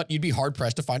John, but you'd be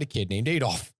hard-pressed to find a kid named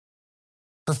Adolf.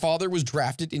 Her father was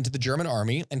drafted into the German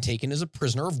army and taken as a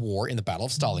prisoner of war in the Battle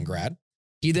of Stalingrad.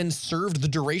 He then served the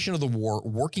duration of the war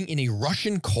working in a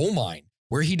Russian coal mine,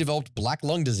 where he developed black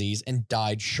lung disease and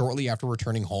died shortly after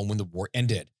returning home when the war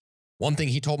ended. One thing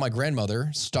he told my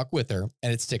grandmother stuck with her,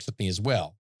 and it sticks with me as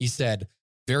well. He said,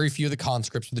 "Very few of the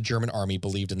conscripts of the German army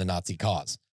believed in the Nazi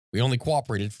cause. We only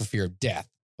cooperated for fear of death.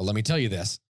 But let me tell you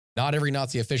this, not every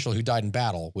Nazi official who died in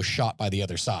battle was shot by the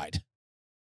other side."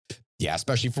 Yeah,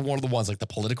 especially for one of the ones like the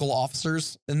political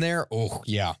officers in there. Oh,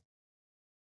 yeah.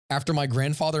 After my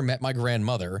grandfather met my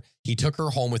grandmother, he took her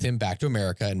home with him back to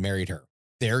America and married her.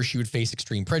 There, she would face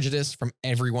extreme prejudice from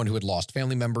everyone who had lost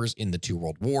family members in the 2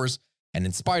 world wars. And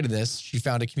in spite of this, she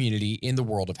found a community in the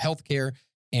world of healthcare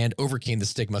and overcame the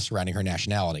stigma surrounding her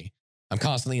nationality. I'm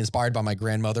constantly inspired by my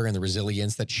grandmother and the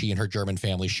resilience that she and her German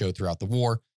family showed throughout the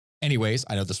war. Anyways,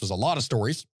 I know this was a lot of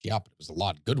stories. Yeah, but it was a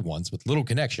lot of good ones with little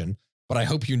connection. But I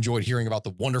hope you enjoyed hearing about the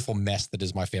wonderful mess that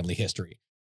is my family history.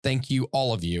 Thank you,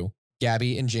 all of you,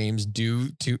 Gabby and James,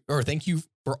 thank you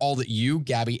for all that you,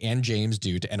 Gabby, and James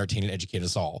do to entertain and educate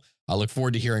us all. I look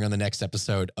forward to hearing on the next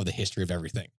episode of The History of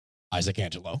Everything. Isaac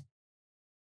Angelo.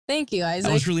 Thank you, Isaac.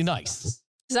 That was really nice.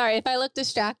 Sorry, if I looked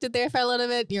distracted there for a little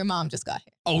bit, your mom just got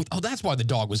here. Oh, that's why the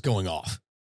dog was going off.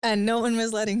 And no one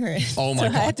was letting her in. Oh, my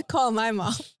God. I had to call my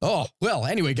mom. Oh, well,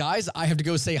 anyway, guys, I have to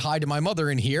go say hi to my mother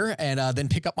in here and then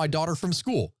pick up my daughter from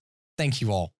school. Thank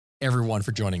you all, everyone,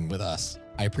 for joining with us.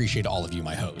 I appreciate all of you,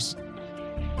 my hosts.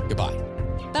 Goodbye.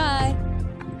 Bye.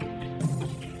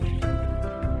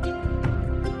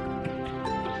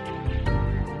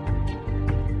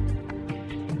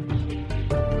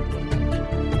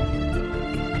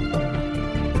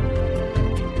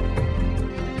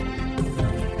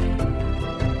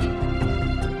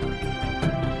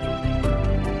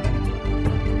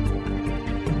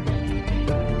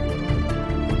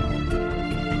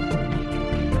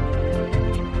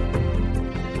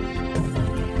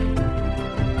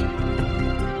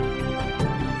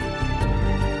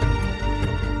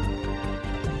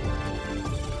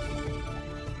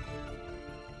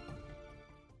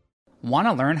 Want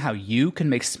to learn how you can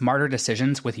make smarter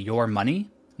decisions with your money?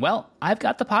 Well, I've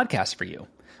got the podcast for you.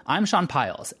 I'm Sean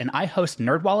Piles, and I host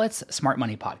NerdWallet's Smart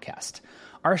Money Podcast.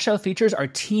 Our show features our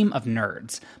team of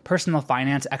nerds, personal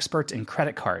finance experts in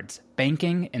credit cards,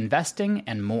 banking, investing,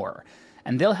 and more.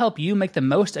 And they'll help you make the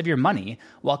most of your money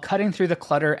while cutting through the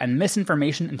clutter and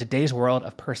misinformation in today's world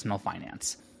of personal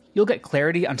finance. You'll get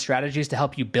clarity on strategies to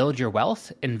help you build your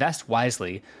wealth, invest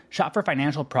wisely, shop for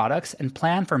financial products, and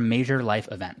plan for major life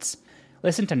events.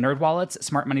 Listen to NerdWallet's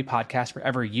Smart Money Podcast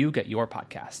wherever you get your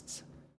podcasts.